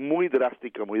muy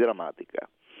drástica, muy dramática.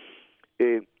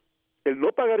 El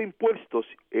no pagar impuestos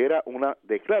era una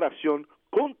declaración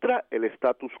contra el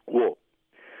status quo,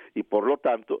 y por lo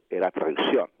tanto era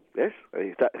traición. ¿Ves?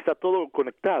 Está todo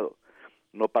conectado.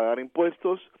 No pagar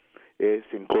impuestos es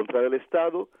en contra del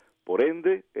Estado, por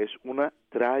ende es una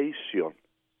traición.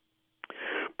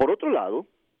 Por otro lado,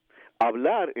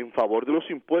 hablar en favor de los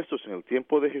impuestos en el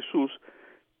tiempo de Jesús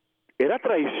era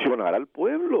traicionar al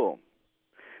pueblo,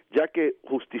 ya que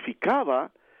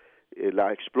justificaba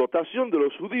la explotación de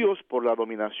los judíos por la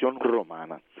dominación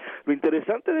romana. Lo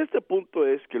interesante de este punto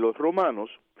es que los romanos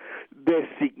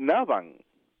designaban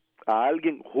a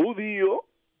alguien judío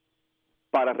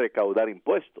para recaudar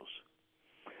impuestos.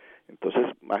 Entonces,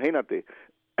 imagínate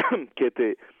que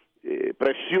te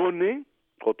presione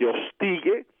o te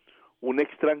hostigue un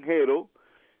extranjero,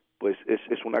 pues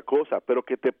es una cosa, pero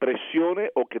que te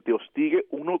presione o que te hostigue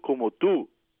uno como tú,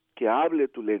 que hable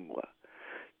tu lengua,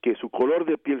 que su color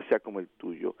de piel sea como el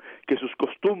tuyo, que sus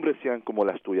costumbres sean como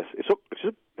las tuyas. Eso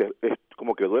es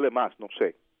como que duele más, no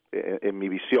sé, en mi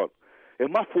visión. Es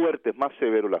más fuerte, es más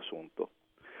severo el asunto.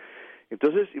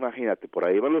 Entonces, imagínate, por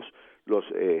ahí van los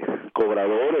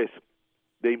cobradores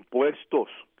de impuestos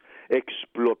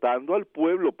explotando al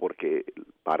pueblo, porque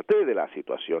parte de la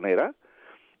situación era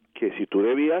que si tú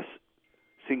debías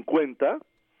 50,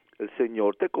 el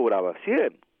Señor te cobraba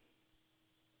 100.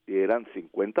 Y eran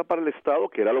 50 para el Estado,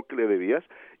 que era lo que le debías,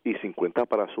 y 50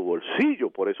 para su bolsillo.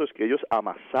 Por eso es que ellos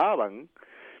amasaban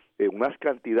unas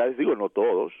cantidades, digo, no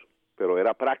todos, pero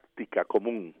era práctica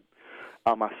común.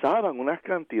 Amasaban unas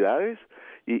cantidades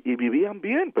y vivían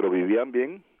bien, pero vivían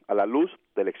bien a la luz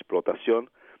de la explotación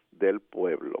del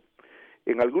pueblo.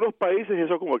 En algunos países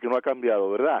eso como que no ha cambiado,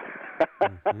 ¿verdad?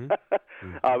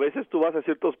 A veces tú vas a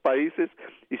ciertos países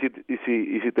y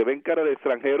si te ven cara de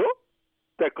extranjero,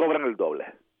 te cobran el doble.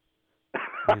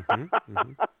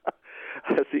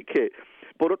 Así que,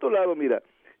 por otro lado, mira,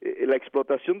 la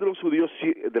explotación de los judíos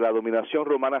de la dominación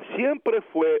romana siempre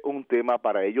fue un tema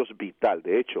para ellos vital.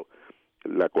 De hecho,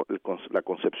 la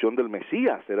concepción del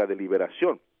Mesías era de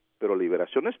liberación, pero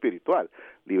liberación espiritual,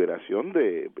 liberación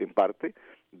en parte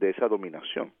de esa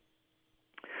dominación.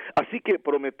 Así que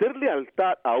prometer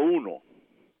lealtad a uno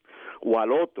o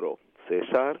al otro,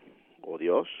 César o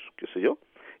Dios, qué sé yo,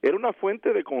 era una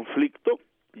fuente de conflicto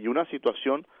y una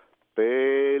situación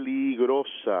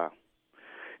peligrosa.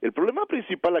 El problema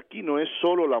principal aquí no es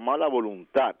solo la mala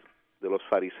voluntad de los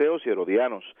fariseos y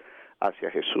herodianos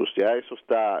hacia Jesús, ya eso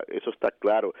está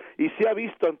claro, y se ha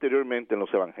visto anteriormente en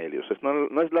los evangelios.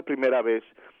 No es la primera vez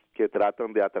que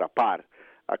tratan de atrapar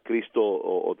a Cristo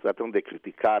o tratan de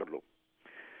criticarlo.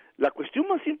 La cuestión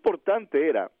más importante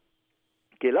era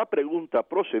que la pregunta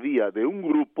procedía de un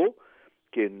grupo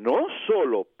que no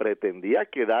solo pretendía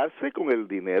quedarse con el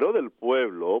dinero del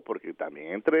pueblo, porque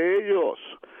también entre ellos,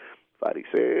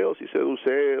 fariseos y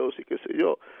seduceos y qué sé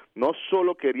yo, no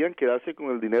solo querían quedarse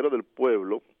con el dinero del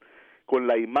pueblo, con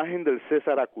la imagen del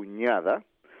César acuñada,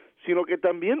 sino que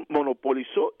también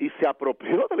monopolizó y se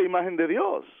apropió de la imagen de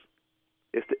Dios.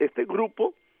 Este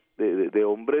grupo de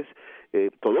hombres,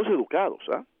 todos educados,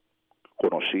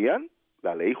 conocían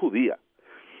la ley judía,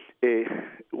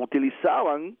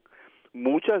 utilizaban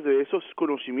muchos de esos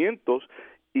conocimientos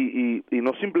y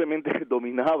no simplemente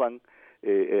dominaban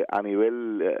a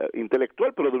nivel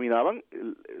intelectual, pero tenían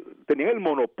el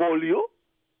monopolio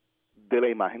de la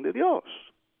imagen de Dios.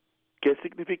 ¿Qué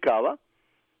significaba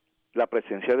la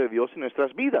presencia de Dios en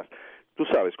nuestras vidas? Tú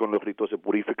sabes, con los ritos de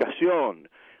purificación,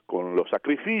 con los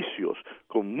sacrificios,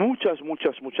 con muchas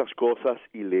cosas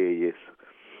y leyes.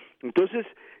 Entonces,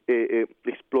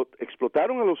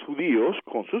 explotaron a los judíos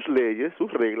con sus leyes,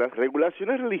 sus reglas,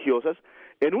 regulaciones religiosas,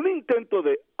 en un intento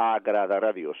de agradar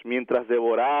a Dios, mientras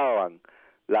devoraban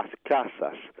las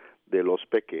casas de los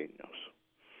pequeños.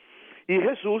 Y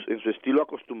Jesús, en su estilo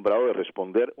acostumbrado de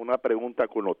responder una pregunta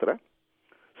con otra,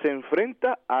 se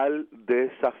enfrenta al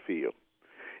desafío.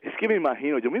 Es que yo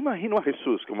me imagino a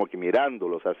Jesús como que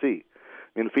mirándolos así,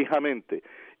 fijamente,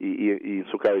 y en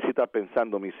su cabecita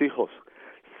pensando, mis hijos,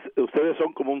 ustedes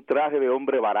son como un traje de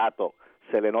hombre barato,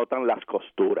 se le notan las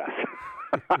costuras.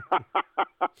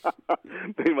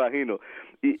 Me imagino.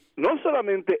 Y no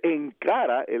solamente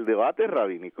encara el debate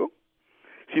rabínico,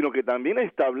 sino que también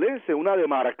establece una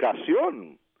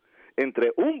demarcación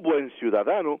entre un buen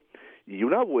ciudadano y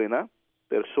una buena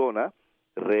persona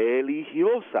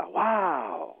religiosa.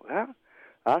 ¡Wow!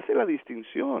 Hace la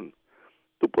distinción.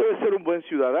 Tú puedes ser un buen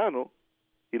ciudadano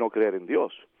y no creer en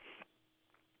Dios.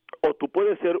 O tú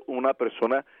puedes ser una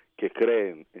persona que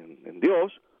cree en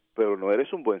Dios, pero no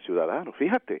eres un buen ciudadano.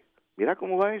 Fíjate, mira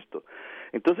cómo va esto.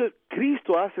 Entonces,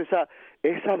 Cristo hace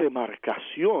esa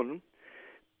demarcación,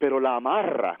 pero la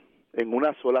amarra en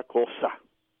una sola cosa.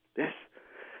 ¿Ves?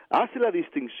 Hace la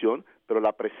distinción, pero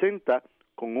la presenta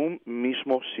con un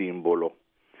mismo símbolo.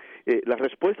 La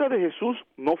respuesta de Jesús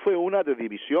no fue una de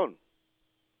división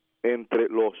entre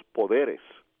los poderes.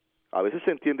 A veces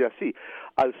se entiende así,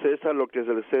 al César lo que es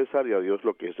del César y a Dios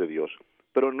lo que es de Dios.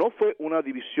 Pero no fue una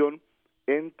división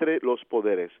entre los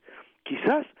poderes.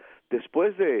 Quizás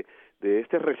después de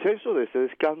este receso, de este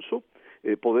descanso,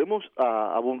 podemos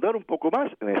abundar un poco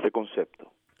más en este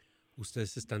concepto.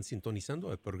 Ustedes están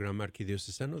sintonizando el programa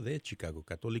arquidiocesano de Chicago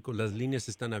Católico. Las líneas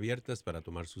están abiertas para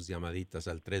tomar sus llamaditas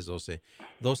al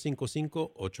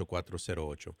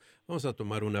 312-255-8408. Vamos a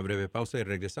tomar una breve pausa y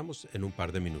regresamos en un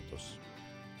par de minutos.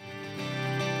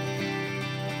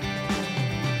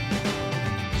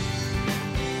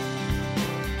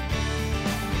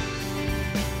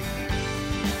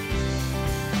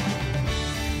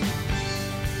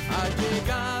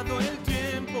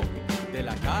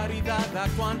 Caridad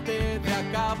acuante de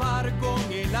acabar con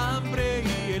el hambre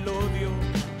y el odio.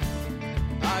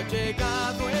 Ha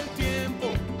llegado el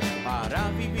tiempo para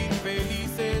vivir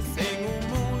felices en un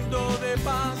mundo de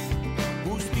paz,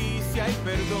 justicia y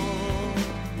perdón.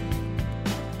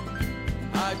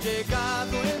 Ha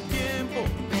llegado el tiempo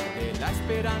de la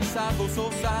esperanza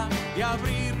gozosa de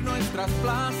abrir nuestras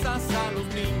plazas a los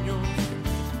niños.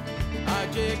 Ha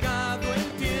llegado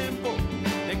el tiempo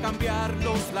de cambiar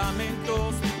los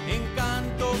lamentos en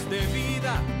cantos de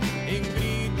vida, en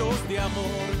gritos de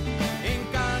amor, en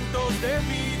cantos de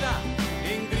vida,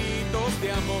 en gritos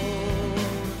de amor.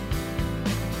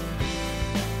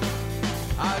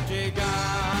 Ha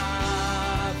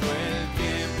llegado el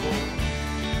tiempo,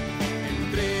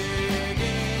 entrega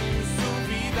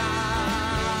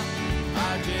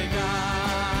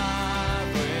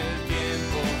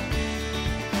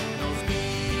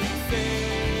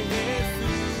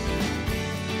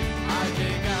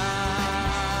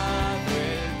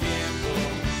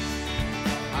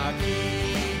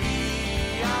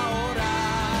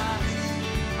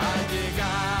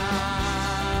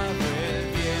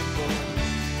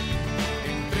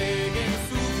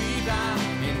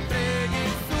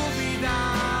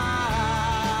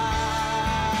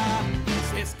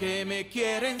que me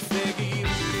quieren seguir.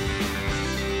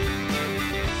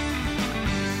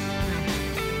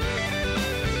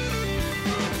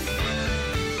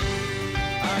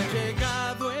 Ha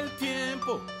llegado el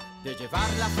tiempo de llevar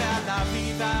la fe a la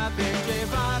vida, de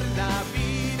llevar la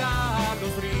vida a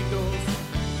los ritos.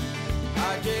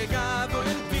 Ha llegado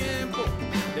el tiempo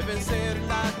de vencer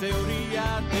la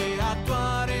teoría, de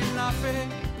actuar en la fe,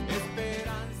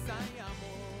 esperanza y amor.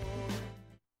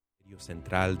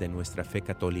 Central de nuestra fe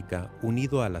católica,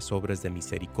 unido a las obras de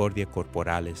misericordia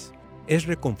corporales. Es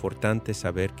reconfortante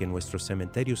saber que nuestros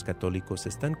cementerios católicos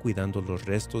están cuidando los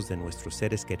restos de nuestros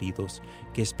seres queridos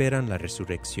que esperan la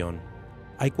resurrección.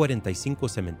 Hay 45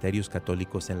 cementerios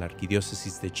católicos en la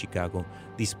Arquidiócesis de Chicago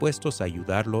dispuestos a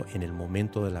ayudarlo en el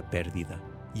momento de la pérdida.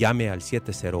 Llame al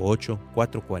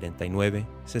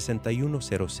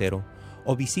 708-449-6100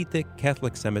 o visite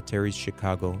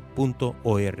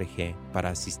catholiccemeterieschicago.org para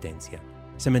asistencia.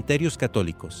 Cementerios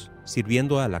Católicos,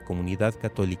 sirviendo a la comunidad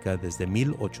católica desde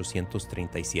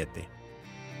 1837.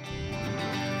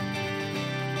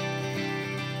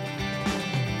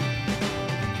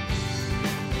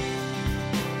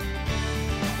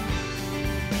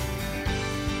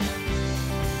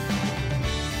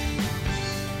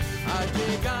 Ha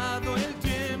llegado el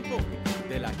tiempo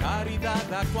de la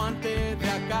caridad actuante, de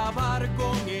acabar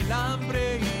con el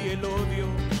hambre y el odio.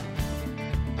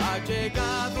 Ha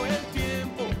llegado el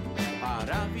tiempo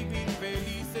para vivir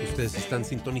felices. Ustedes están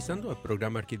sintonizando el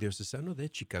programa arquidiocesano de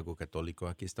Chicago Católico.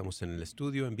 Aquí estamos en el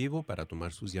estudio en vivo para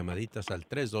tomar sus llamaditas al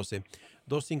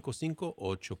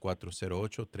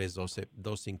 312-255-8408,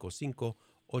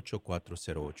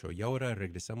 312-255-8408. Y ahora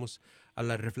regresamos a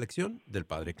la reflexión del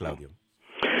Padre Claudio.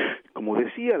 Como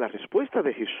decía, la respuesta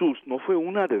de Jesús no fue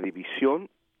una de división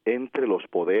entre los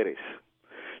poderes,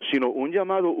 sino un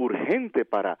llamado urgente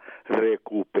para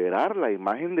recuperar la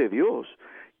imagen de Dios,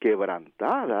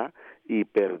 quebrantada y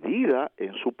perdida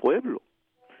en su pueblo.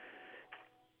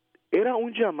 Era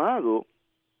un llamado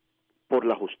por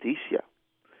la justicia,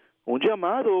 un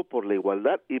llamado por la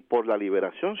igualdad y por la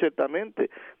liberación, ciertamente.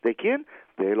 ¿De quién?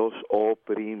 De los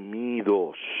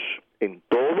oprimidos, en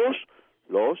todos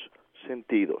los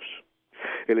sentidos.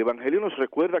 El Evangelio nos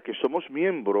recuerda que somos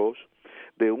miembros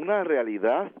de una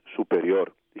realidad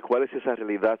superior. ¿Y cuál es esa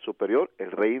realidad superior?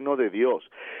 El reino de Dios.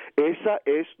 Esa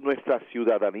es nuestra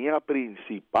ciudadanía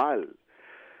principal,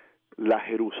 la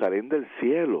Jerusalén del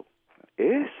cielo.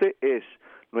 Ese es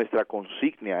nuestra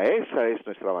consigna, esa es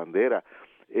nuestra bandera,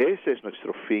 ese es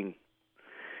nuestro fin.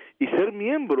 Y ser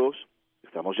miembros,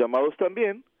 estamos llamados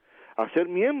también a ser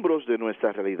miembros de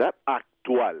nuestra realidad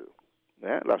actual,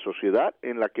 la sociedad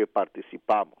en la que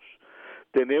participamos.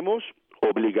 Tenemos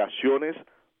obligaciones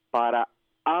para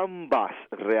ambas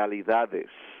realidades.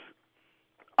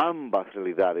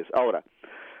 Ahora,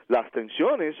 las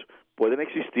tensiones pueden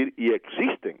existir y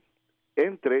existen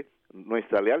entre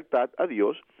nuestra lealtad a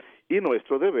Dios y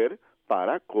nuestro deber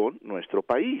para con nuestro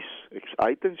país.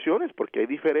 Hay tensiones porque hay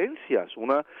diferencias.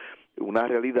 Una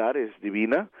realidad es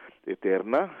divina,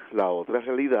 eterna, la otra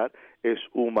realidad es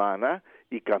humana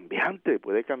y cambiante,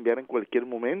 puede cambiar en cualquier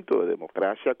momento, de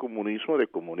democracia a comunismo, de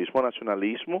comunismo a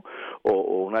nacionalismo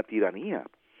o una tiranía.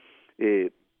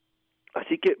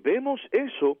 Así que vemos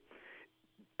eso,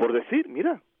 por decir,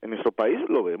 mira, en nuestro país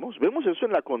lo vemos eso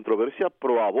en la controversia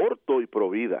pro aborto y pro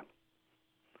vida.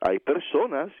 Hay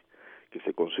personas que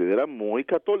se consideran muy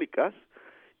católicas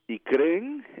y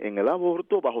creen en el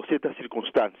aborto bajo ciertas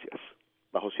circunstancias,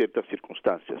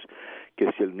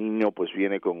 que si el niño pues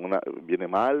viene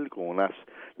mal, con unas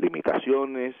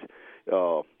limitaciones,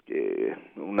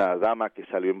 una dama que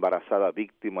salió embarazada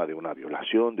víctima de una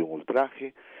violación, de un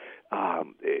ultraje,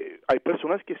 hay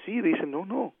personas que sí dicen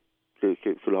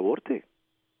que lo aborte,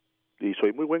 y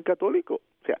soy muy buen católico,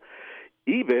 o sea,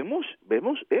 y vemos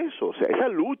eso, o sea, esa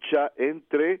lucha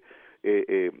entre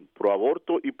pro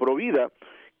aborto y pro vida,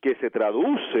 que se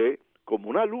traduce como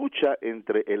una lucha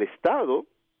entre el Estado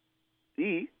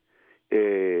y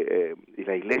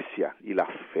la Iglesia y la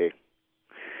fe.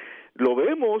 Lo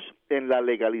vemos en la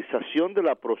legalización de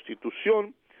la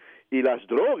prostitución y las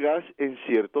drogas en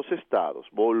ciertos estados.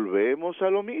 Volvemos a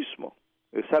lo mismo,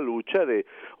 esa lucha de,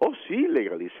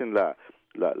 legalicen la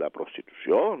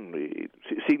prostitución, y,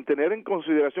 sin tener en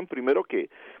consideración primero que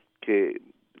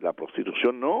la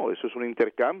prostitución no, eso es un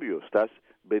intercambio, estás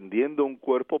vendiendo un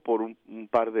cuerpo por un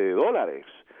par de dólares.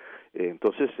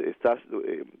 Entonces estás,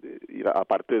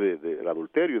 aparte del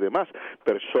adulterio y demás,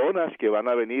 personas que van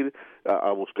a venir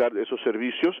a buscar esos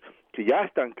servicios que ya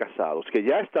están casados, que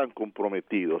ya están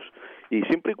comprometidos, y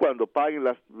siempre y cuando paguen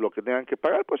lo que tengan que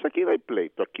pagar, pues aquí no hay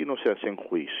pleito, aquí no se hacen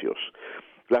juicios.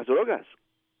 Las drogas,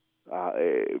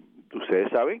 Ustedes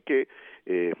saben que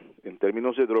en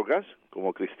términos de drogas,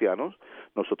 como cristianos,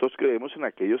 nosotros creemos en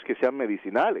aquellos que sean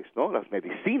medicinales, ¿no? Las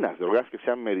medicinas, drogas que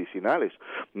sean medicinales,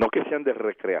 no que sean de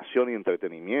recreación y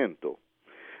entretenimiento.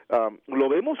 Lo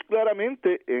vemos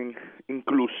claramente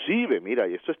inclusive, mira,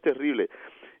 y esto es terrible,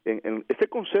 en este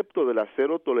concepto de la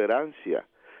cero tolerancia,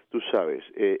 tú sabes,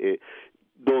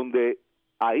 donde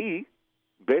ahí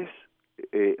ves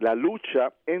la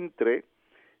lucha entre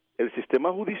el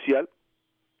sistema judicial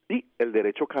y el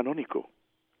derecho canónico.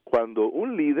 Cuando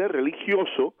un líder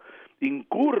religioso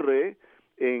incurre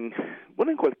en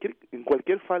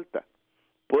cualquier falta,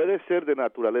 puede ser de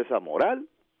naturaleza moral,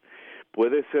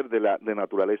 puede ser de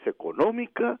naturaleza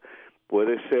económica,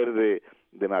 puede ser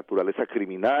de naturaleza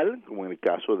criminal, como en el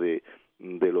caso de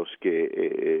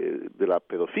la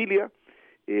pedofilia.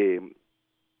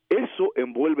 Eso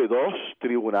envuelve dos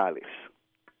tribunales,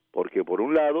 porque por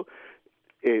un lado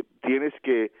tienes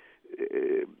que,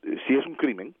 si es un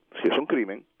crimen,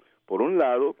 por un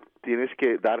lado tienes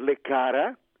que darle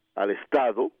cara al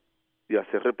Estado y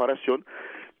hacer reparación,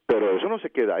 pero eso no se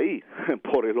queda ahí.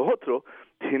 Por el otro,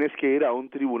 tienes que ir a un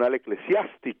tribunal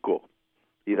eclesiástico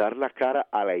y dar la cara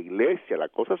a la iglesia. La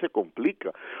cosa se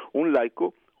complica. Un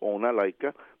laico o una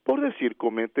laica, por decir,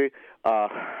 comete,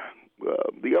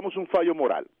 digamos, un fallo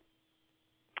moral.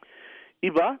 Y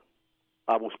va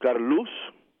a buscar luz,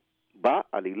 va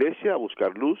a la iglesia a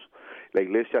buscar luz. La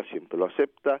iglesia siempre lo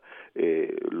acepta,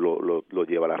 lo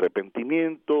lleva al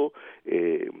arrepentimiento.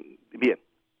 Bien.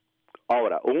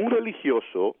 Ahora, un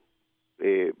religioso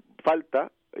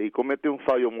falta y comete un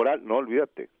fallo moral, no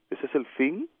olvídate, ese es el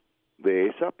fin de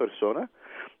esa persona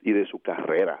y de su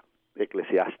carrera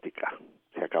eclesiástica,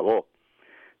 se acabó.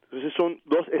 Entonces son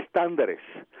dos estándares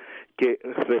que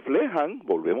reflejan,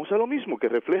 volvemos a lo mismo, que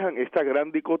reflejan esta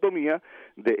gran dicotomía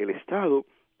del Estado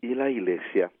y la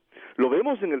Iglesia. Lo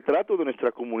vemos en el trato de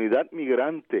nuestra comunidad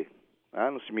migrante,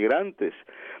 los inmigrantes,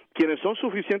 quienes son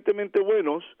suficientemente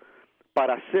buenos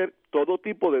para hacer todo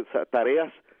tipo de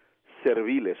tareas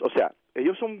serviles. O sea,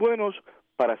 ellos son buenos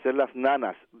para ser las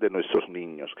nanas de nuestros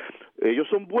niños. Ellos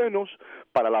son buenos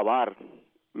para lavar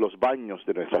los baños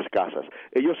de nuestras casas.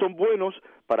 Ellos son buenos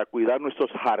para cuidar nuestros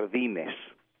jardines,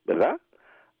 ¿verdad?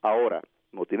 Ahora,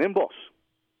 no tienen voz.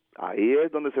 Ahí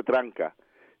es donde se tranca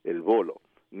el bolo.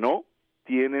 No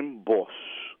tienen voz.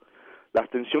 Las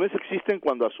tensiones existen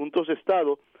cuando asuntos de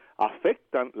Estado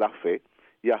afectan la fe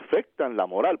y afectan la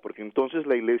moral, porque entonces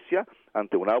la iglesia,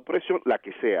 ante una opresión, la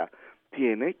que sea,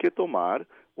 tiene que tomar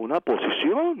una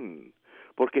posición,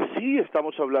 porque sí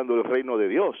estamos hablando del reino de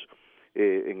Dios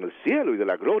en el cielo y de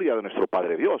la gloria de nuestro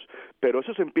Padre Dios, pero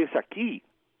eso se empieza aquí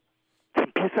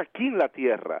en la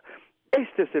tierra.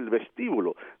 Este es el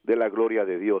vestíbulo de la gloria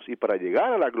de Dios, y para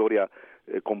llegar a la gloria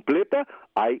completa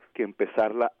hay que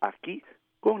empezarla aquí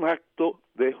con acto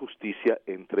de justicia,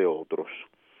 entre otros.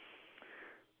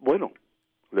 Bueno,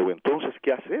 luego entonces,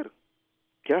 ¿qué hacer?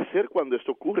 ¿Qué hacer cuando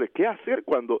esto ocurre? ¿Qué hacer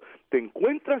cuando te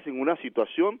encuentras en una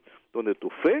situación donde tu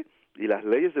fe y las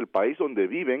leyes del país donde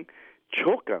viven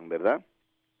chocan, verdad?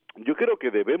 Yo creo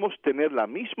que debemos tener la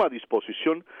misma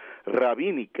disposición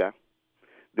rabínica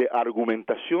de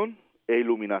argumentación e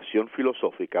iluminación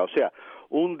filosófica, o sea,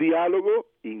 un diálogo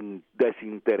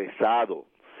desinteresado,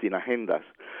 sin agendas,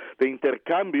 de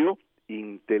intercambio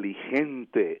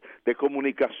inteligente, de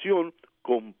comunicación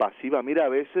compasiva. Mira, a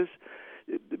veces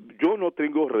yo no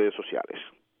tengo redes sociales.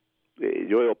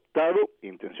 Yo he optado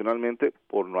intencionalmente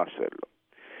por no hacerlo.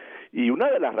 Y una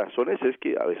de las razones es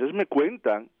que a veces me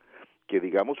cuentan que,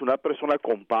 digamos, una persona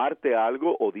comparte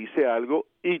algo o dice algo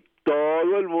y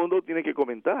todo el mundo tiene que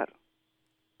comentar.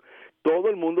 Todo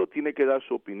el mundo tiene que dar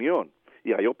su opinión.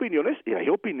 Y hay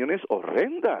opiniones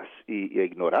horrendas e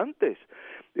ignorantes.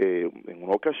 En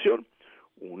una ocasión,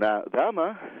 una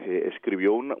dama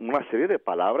escribió una serie de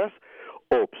palabras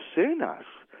obscenas,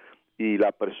 y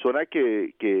la persona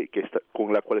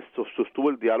con la cual sostuvo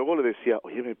el diálogo le decía: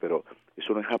 óyeme, pero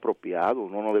eso no es apropiado,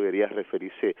 uno no debería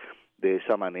referirse de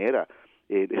esa manera,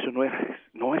 eso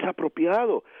no es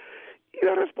apropiado. Y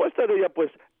la respuesta de ella,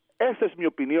 pues, esa es mi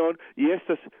opinión y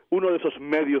este es uno de esos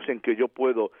medios en que yo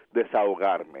puedo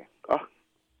desahogarme.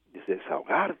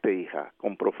 Desahogarte, hija,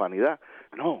 con profanidad.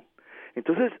 No.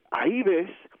 Entonces, ahí ves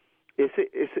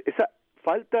esa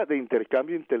falta de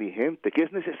intercambio inteligente que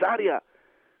es necesaria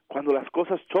cuando las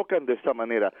cosas chocan de esta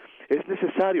manera. Es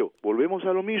necesario, volvemos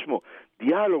a lo mismo,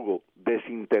 diálogo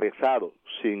desinteresado,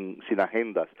 sin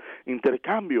agendas,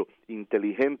 intercambio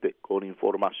inteligente, con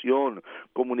información,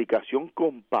 comunicación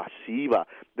compasiva.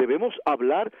 Debemos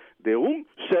hablar de un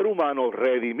ser humano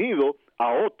redimido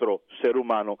a otro ser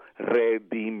humano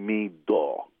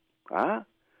redimido.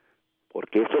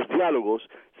 porque esos diálogos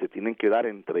se tienen que dar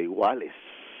entre iguales.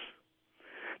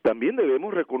 También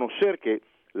debemos reconocer que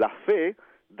la fe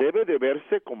debe de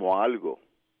verse como algo,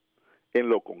 en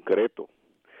lo concreto.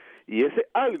 Y ese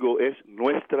algo es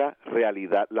nuestra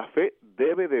realidad. La fe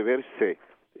debe de verse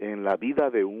en la vida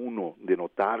de uno, de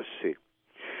notarse.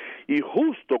 Y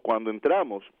justo cuando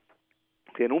entramos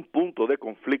en un punto de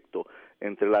conflicto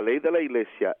entre la ley de la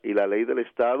Iglesia y la ley del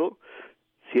Estado,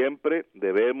 siempre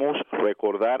debemos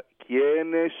recordar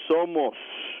quiénes somos.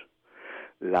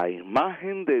 La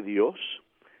imagen de Dios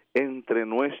entre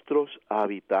nuestros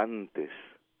habitantes,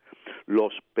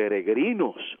 los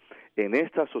peregrinos en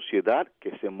esta sociedad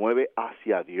que se mueve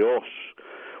hacia Dios,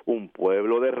 un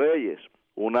pueblo de reyes,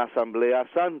 una asamblea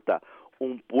santa,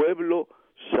 un pueblo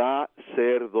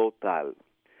sacerdotal.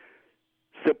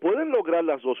 ¿Se pueden lograr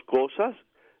las dos cosas?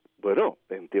 Bueno,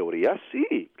 en teoría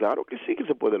sí, claro que sí que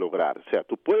se puede lograr. O sea,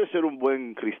 tú puedes ser un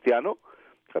buen cristiano,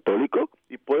 católico,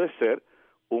 y puedes ser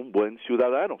un buen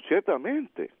ciudadano,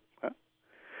 ciertamente.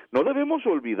 No debemos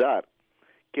olvidar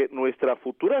que nuestra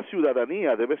futura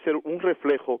ciudadanía debe ser un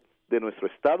reflejo de nuestro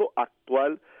estado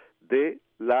actual de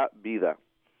la vida.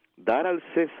 Dar al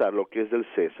César lo que es del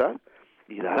César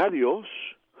y dar a Dios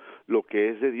lo que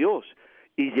es de Dios.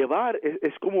 Y llevar,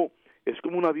 es como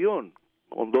un avión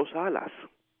con dos alas.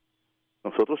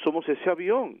 Nosotros somos ese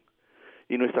avión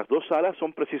y nuestras dos alas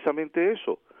son precisamente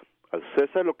eso. Al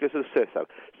César lo que es el César,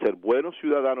 ser buenos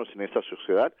ciudadanos en esta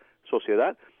sociedad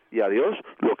y a Dios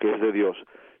lo que es de Dios,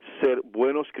 ser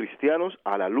buenos cristianos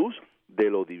a la luz de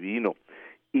lo divino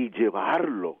y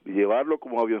llevarlo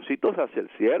como avioncitos hacia el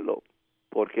cielo,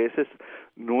 porque ese es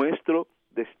nuestro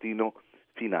destino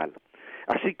final.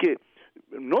 Así que,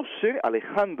 no sé,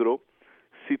 Alejandro,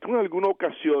 si tú en alguna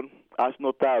ocasión has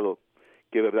notado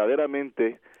que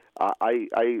verdaderamente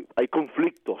hay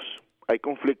conflictos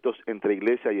entre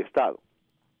iglesia y Estado.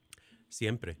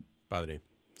 Siempre, padre,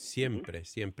 siempre.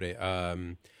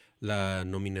 La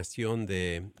nominación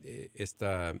de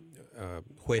esta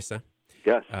jueza,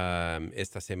 Yes.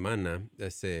 esta semana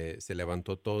se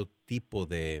levantó todo tipo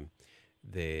de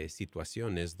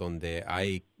situaciones donde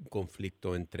hay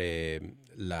conflicto entre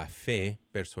la fe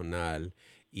personal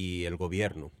y el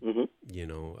gobierno, Uh-huh.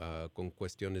 Con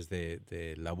cuestiones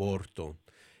del aborto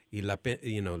y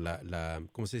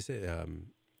 ¿cómo se dice?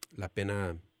 La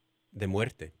pena de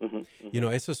muerte. Uh-huh.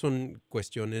 Uh-huh. Esas son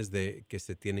cuestiones que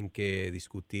se tienen que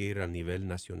discutir a nivel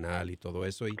nacional y todo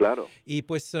eso. Claro. Y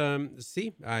pues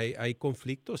sí, hay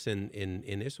conflictos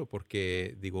en eso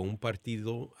porque, un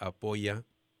partido apoya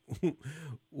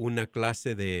una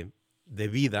clase de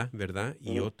vida, ¿verdad?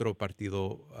 Y Uh-huh. otro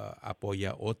partido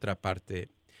apoya otra parte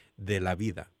de la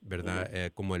vida, ¿verdad?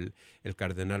 Uh-huh. Como el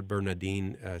cardenal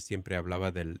Bernardín siempre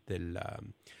hablaba de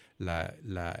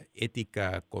la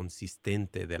ética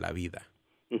consistente de la vida,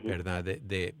 Uh-huh. ¿verdad?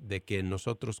 De que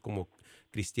nosotros como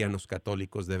cristianos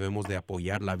católicos debemos de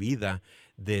apoyar la vida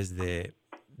desde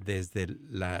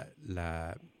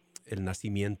el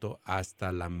nacimiento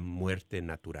hasta la muerte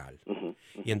natural. Uh-huh. Uh-huh.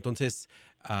 Y entonces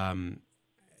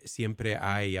siempre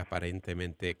hay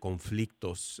aparentemente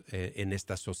conflictos en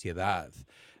esta sociedad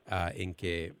en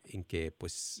que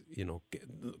pues,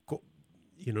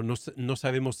 no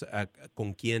sabemos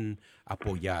con quién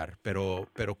apoyar,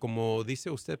 pero como dice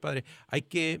usted, padre, hay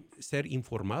que ser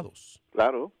informados.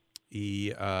 Claro.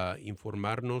 Y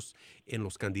informarnos en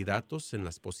los candidatos, en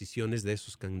las posiciones de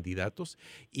esos candidatos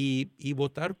y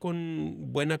votar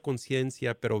con buena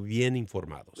conciencia, pero bien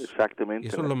informados. Exactamente.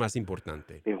 Eso es lo más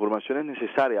importante. La información es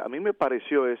necesaria. A mí me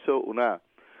pareció eso una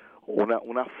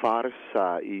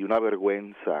farsa y una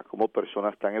vergüenza, como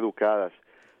personas tan educadas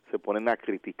se ponen a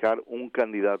criticar un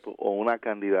candidato o una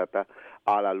candidata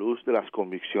a la luz de las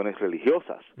convicciones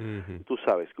religiosas. Uh-huh. Tú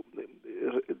sabes,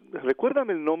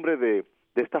 recuérdame el nombre de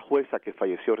esta jueza que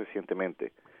falleció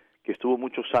recientemente, que estuvo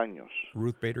muchos años.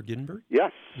 Ruth Bader Ginsburg.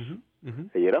 Yes. Uh-huh. Uh-huh.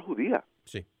 Ella era judía.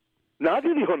 Sí.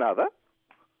 Nadie dijo nada.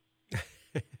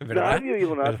 ¿Verdad? Nadie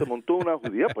dijo nada. ¿Verdad? Se montó una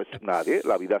judía, pues nadie,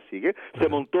 la vida sigue. Se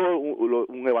montó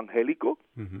un evangélico,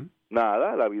 uh-huh.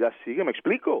 Nada, la vida sigue, me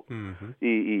explico. Uh-huh.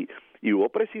 Y hubo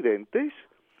presidentes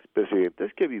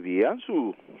que vivían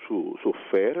su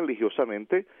fe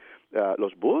religiosamente,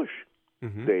 los Bush,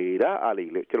 uh-huh. de ir a la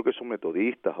iglesia, creo que son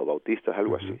metodistas o bautistas,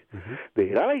 algo uh-huh. así, Uh-huh. de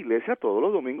ir a la iglesia todos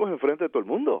los domingos enfrente de todo el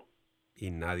mundo.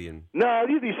 Y nadie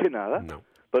dice nada. No.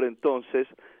 Pero entonces,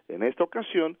 en esta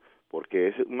ocasión, porque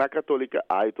es una católica,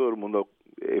 ahí todo el mundo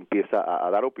empieza a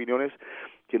dar opiniones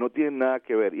que no tienen nada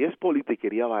que ver. Y es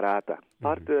politiquería barata.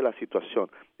 Parte de la situación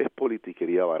es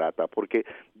politiquería barata, porque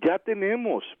ya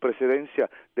tenemos precedencia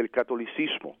del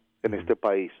catolicismo en este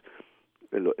país.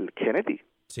 El Kennedy.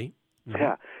 Sí. O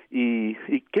sea, y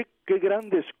qué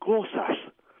grandes cosas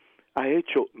ha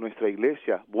hecho nuestra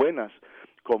iglesia, buenas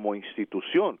como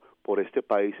institución, por este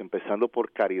país, empezando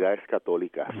por Caridades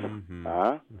Católicas.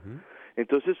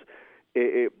 Entonces,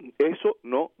 eso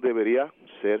no debería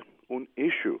ser un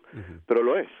issue, pero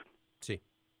lo es. Sí.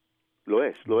 Lo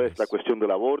es. La cuestión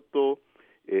del aborto,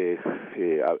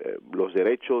 los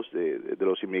derechos de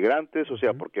los inmigrantes, o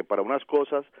sea, porque para unas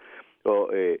cosas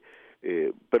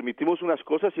permitimos unas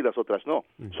cosas y las otras no.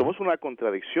 Somos una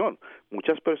contradicción.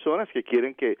 Muchas personas que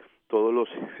quieren que todos los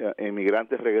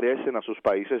inmigrantes regresen a sus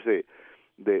países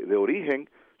de origen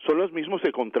son los mismos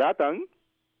que contratan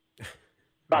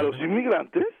a los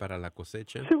inmigrantes para la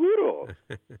cosecha.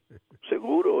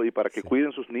 Seguro, y para que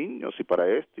cuiden sus niños, y para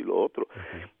esto y lo otro.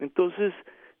 Entonces,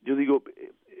 yo digo,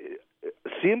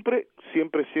 siempre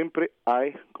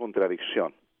hay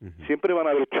contradicción. Siempre van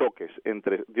a haber choques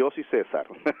entre Dios y César.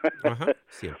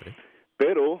 Siempre.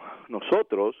 Pero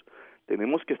nosotros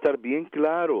tenemos que estar bien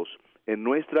claros en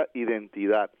nuestra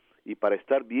identidad. Y para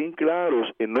estar bien claros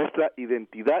en nuestra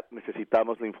identidad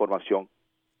necesitamos la información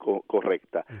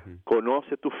correcta.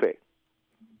 Conoce tu fe.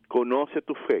 Conoce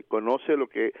lo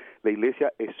que la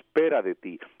iglesia espera de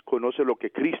ti. Conoce lo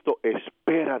que Cristo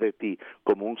espera de ti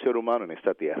como un ser humano en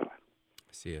esta tierra.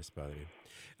 Así es, Padre.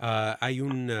 Hay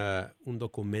un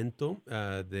documento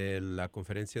de la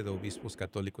Conferencia de Obispos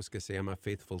Católicos que se llama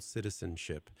Faithful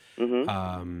Citizenship.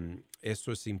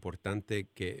 Eso es importante,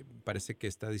 que parece que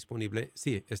está disponible.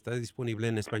 Sí, está disponible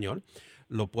en español.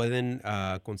 Lo pueden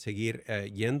conseguir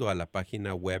yendo a la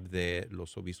página web de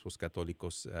los Obispos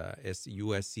Católicos. Es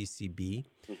usccb.org.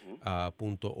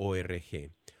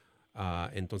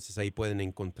 Entonces ahí pueden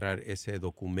encontrar ese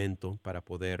documento para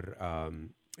poder...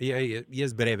 y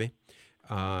es breve.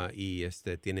 Y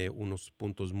tiene unos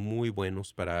puntos muy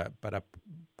buenos para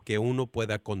que uno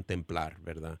pueda contemplar,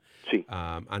 ¿verdad? Sí.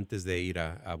 Antes de ir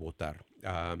a votar.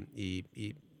 Y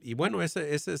bueno,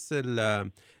 ese es el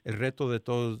reto de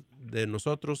todos de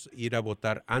nosotros, ir a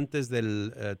votar antes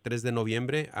del 3 de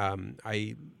noviembre.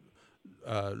 Hay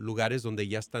lugares donde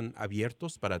ya están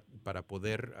abiertos para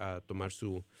poder tomar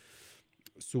su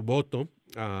voto.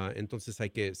 Entonces hay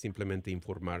que simplemente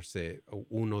informarse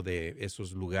uno de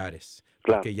esos lugares.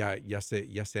 Claro. Porque ya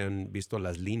se han visto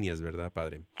las líneas, ¿verdad,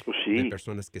 Padre? Sí. De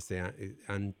personas que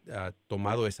han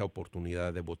tomado esa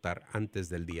oportunidad de votar antes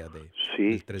del día del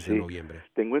 3 de noviembre.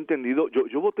 Tengo entendido,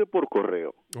 yo voté por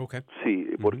correo. Okay. Sí,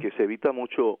 porque se evita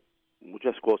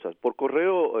muchas cosas. Por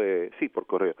correo, por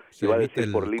correo. Se iba a evita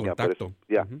decir por el línea, contacto.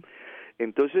 pero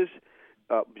entonces,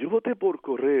 yo voté por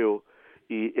correo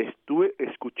y estuve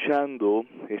escuchando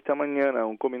esta mañana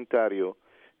un comentario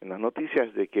en las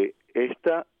noticias de que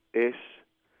esta es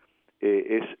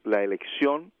la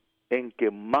elección en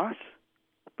que más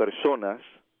personas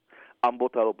han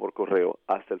votado por correo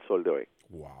hasta el sol de hoy.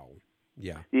 Wow.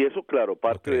 Yeah. Y eso, claro,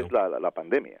 parte es la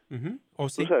pandemia. Oh,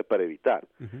 sí. Tú sabes, para evitar.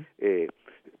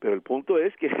 Pero el punto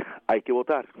es que hay que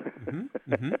votar.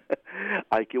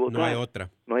 Hay que votar. No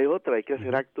hay otra. Hay que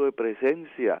hacer acto de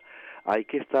presencia. Hay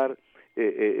que estar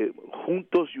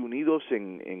juntos y unidos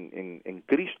en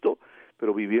Cristo,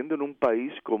 pero viviendo en un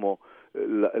país como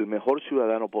el mejor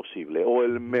ciudadano posible, o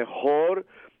el mejor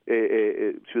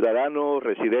ciudadano,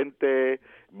 residente,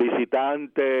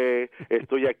 visitante,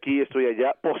 estoy aquí, estoy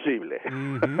allá, posible.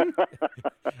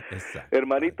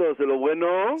 Hermanitos, de lo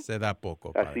bueno se da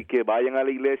poco, padre. Así que vayan a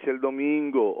la iglesia el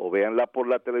domingo o véanla por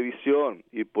la televisión,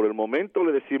 y por el momento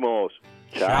le decimos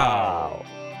chao.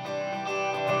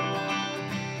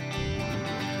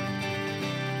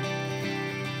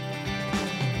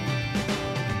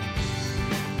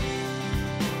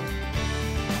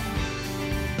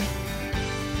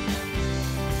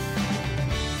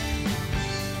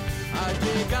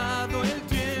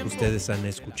 Ustedes han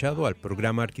escuchado al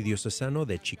programa arquidiocesano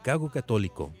de Chicago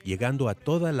Católico, llegando a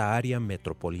toda la área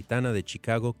metropolitana de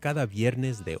Chicago cada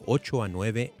viernes de 8 a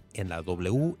 9 en la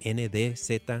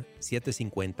WNDZ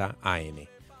 750 AM.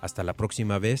 Hasta la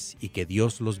próxima vez y que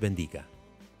Dios los bendiga.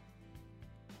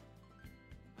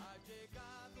 Ha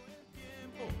llegado el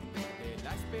tiempo de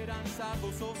la esperanza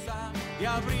gozosa de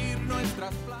abrir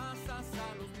nuestras plazas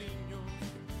a los niños.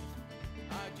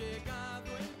 Ha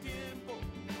llegado el tiempo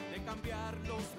de cambiar los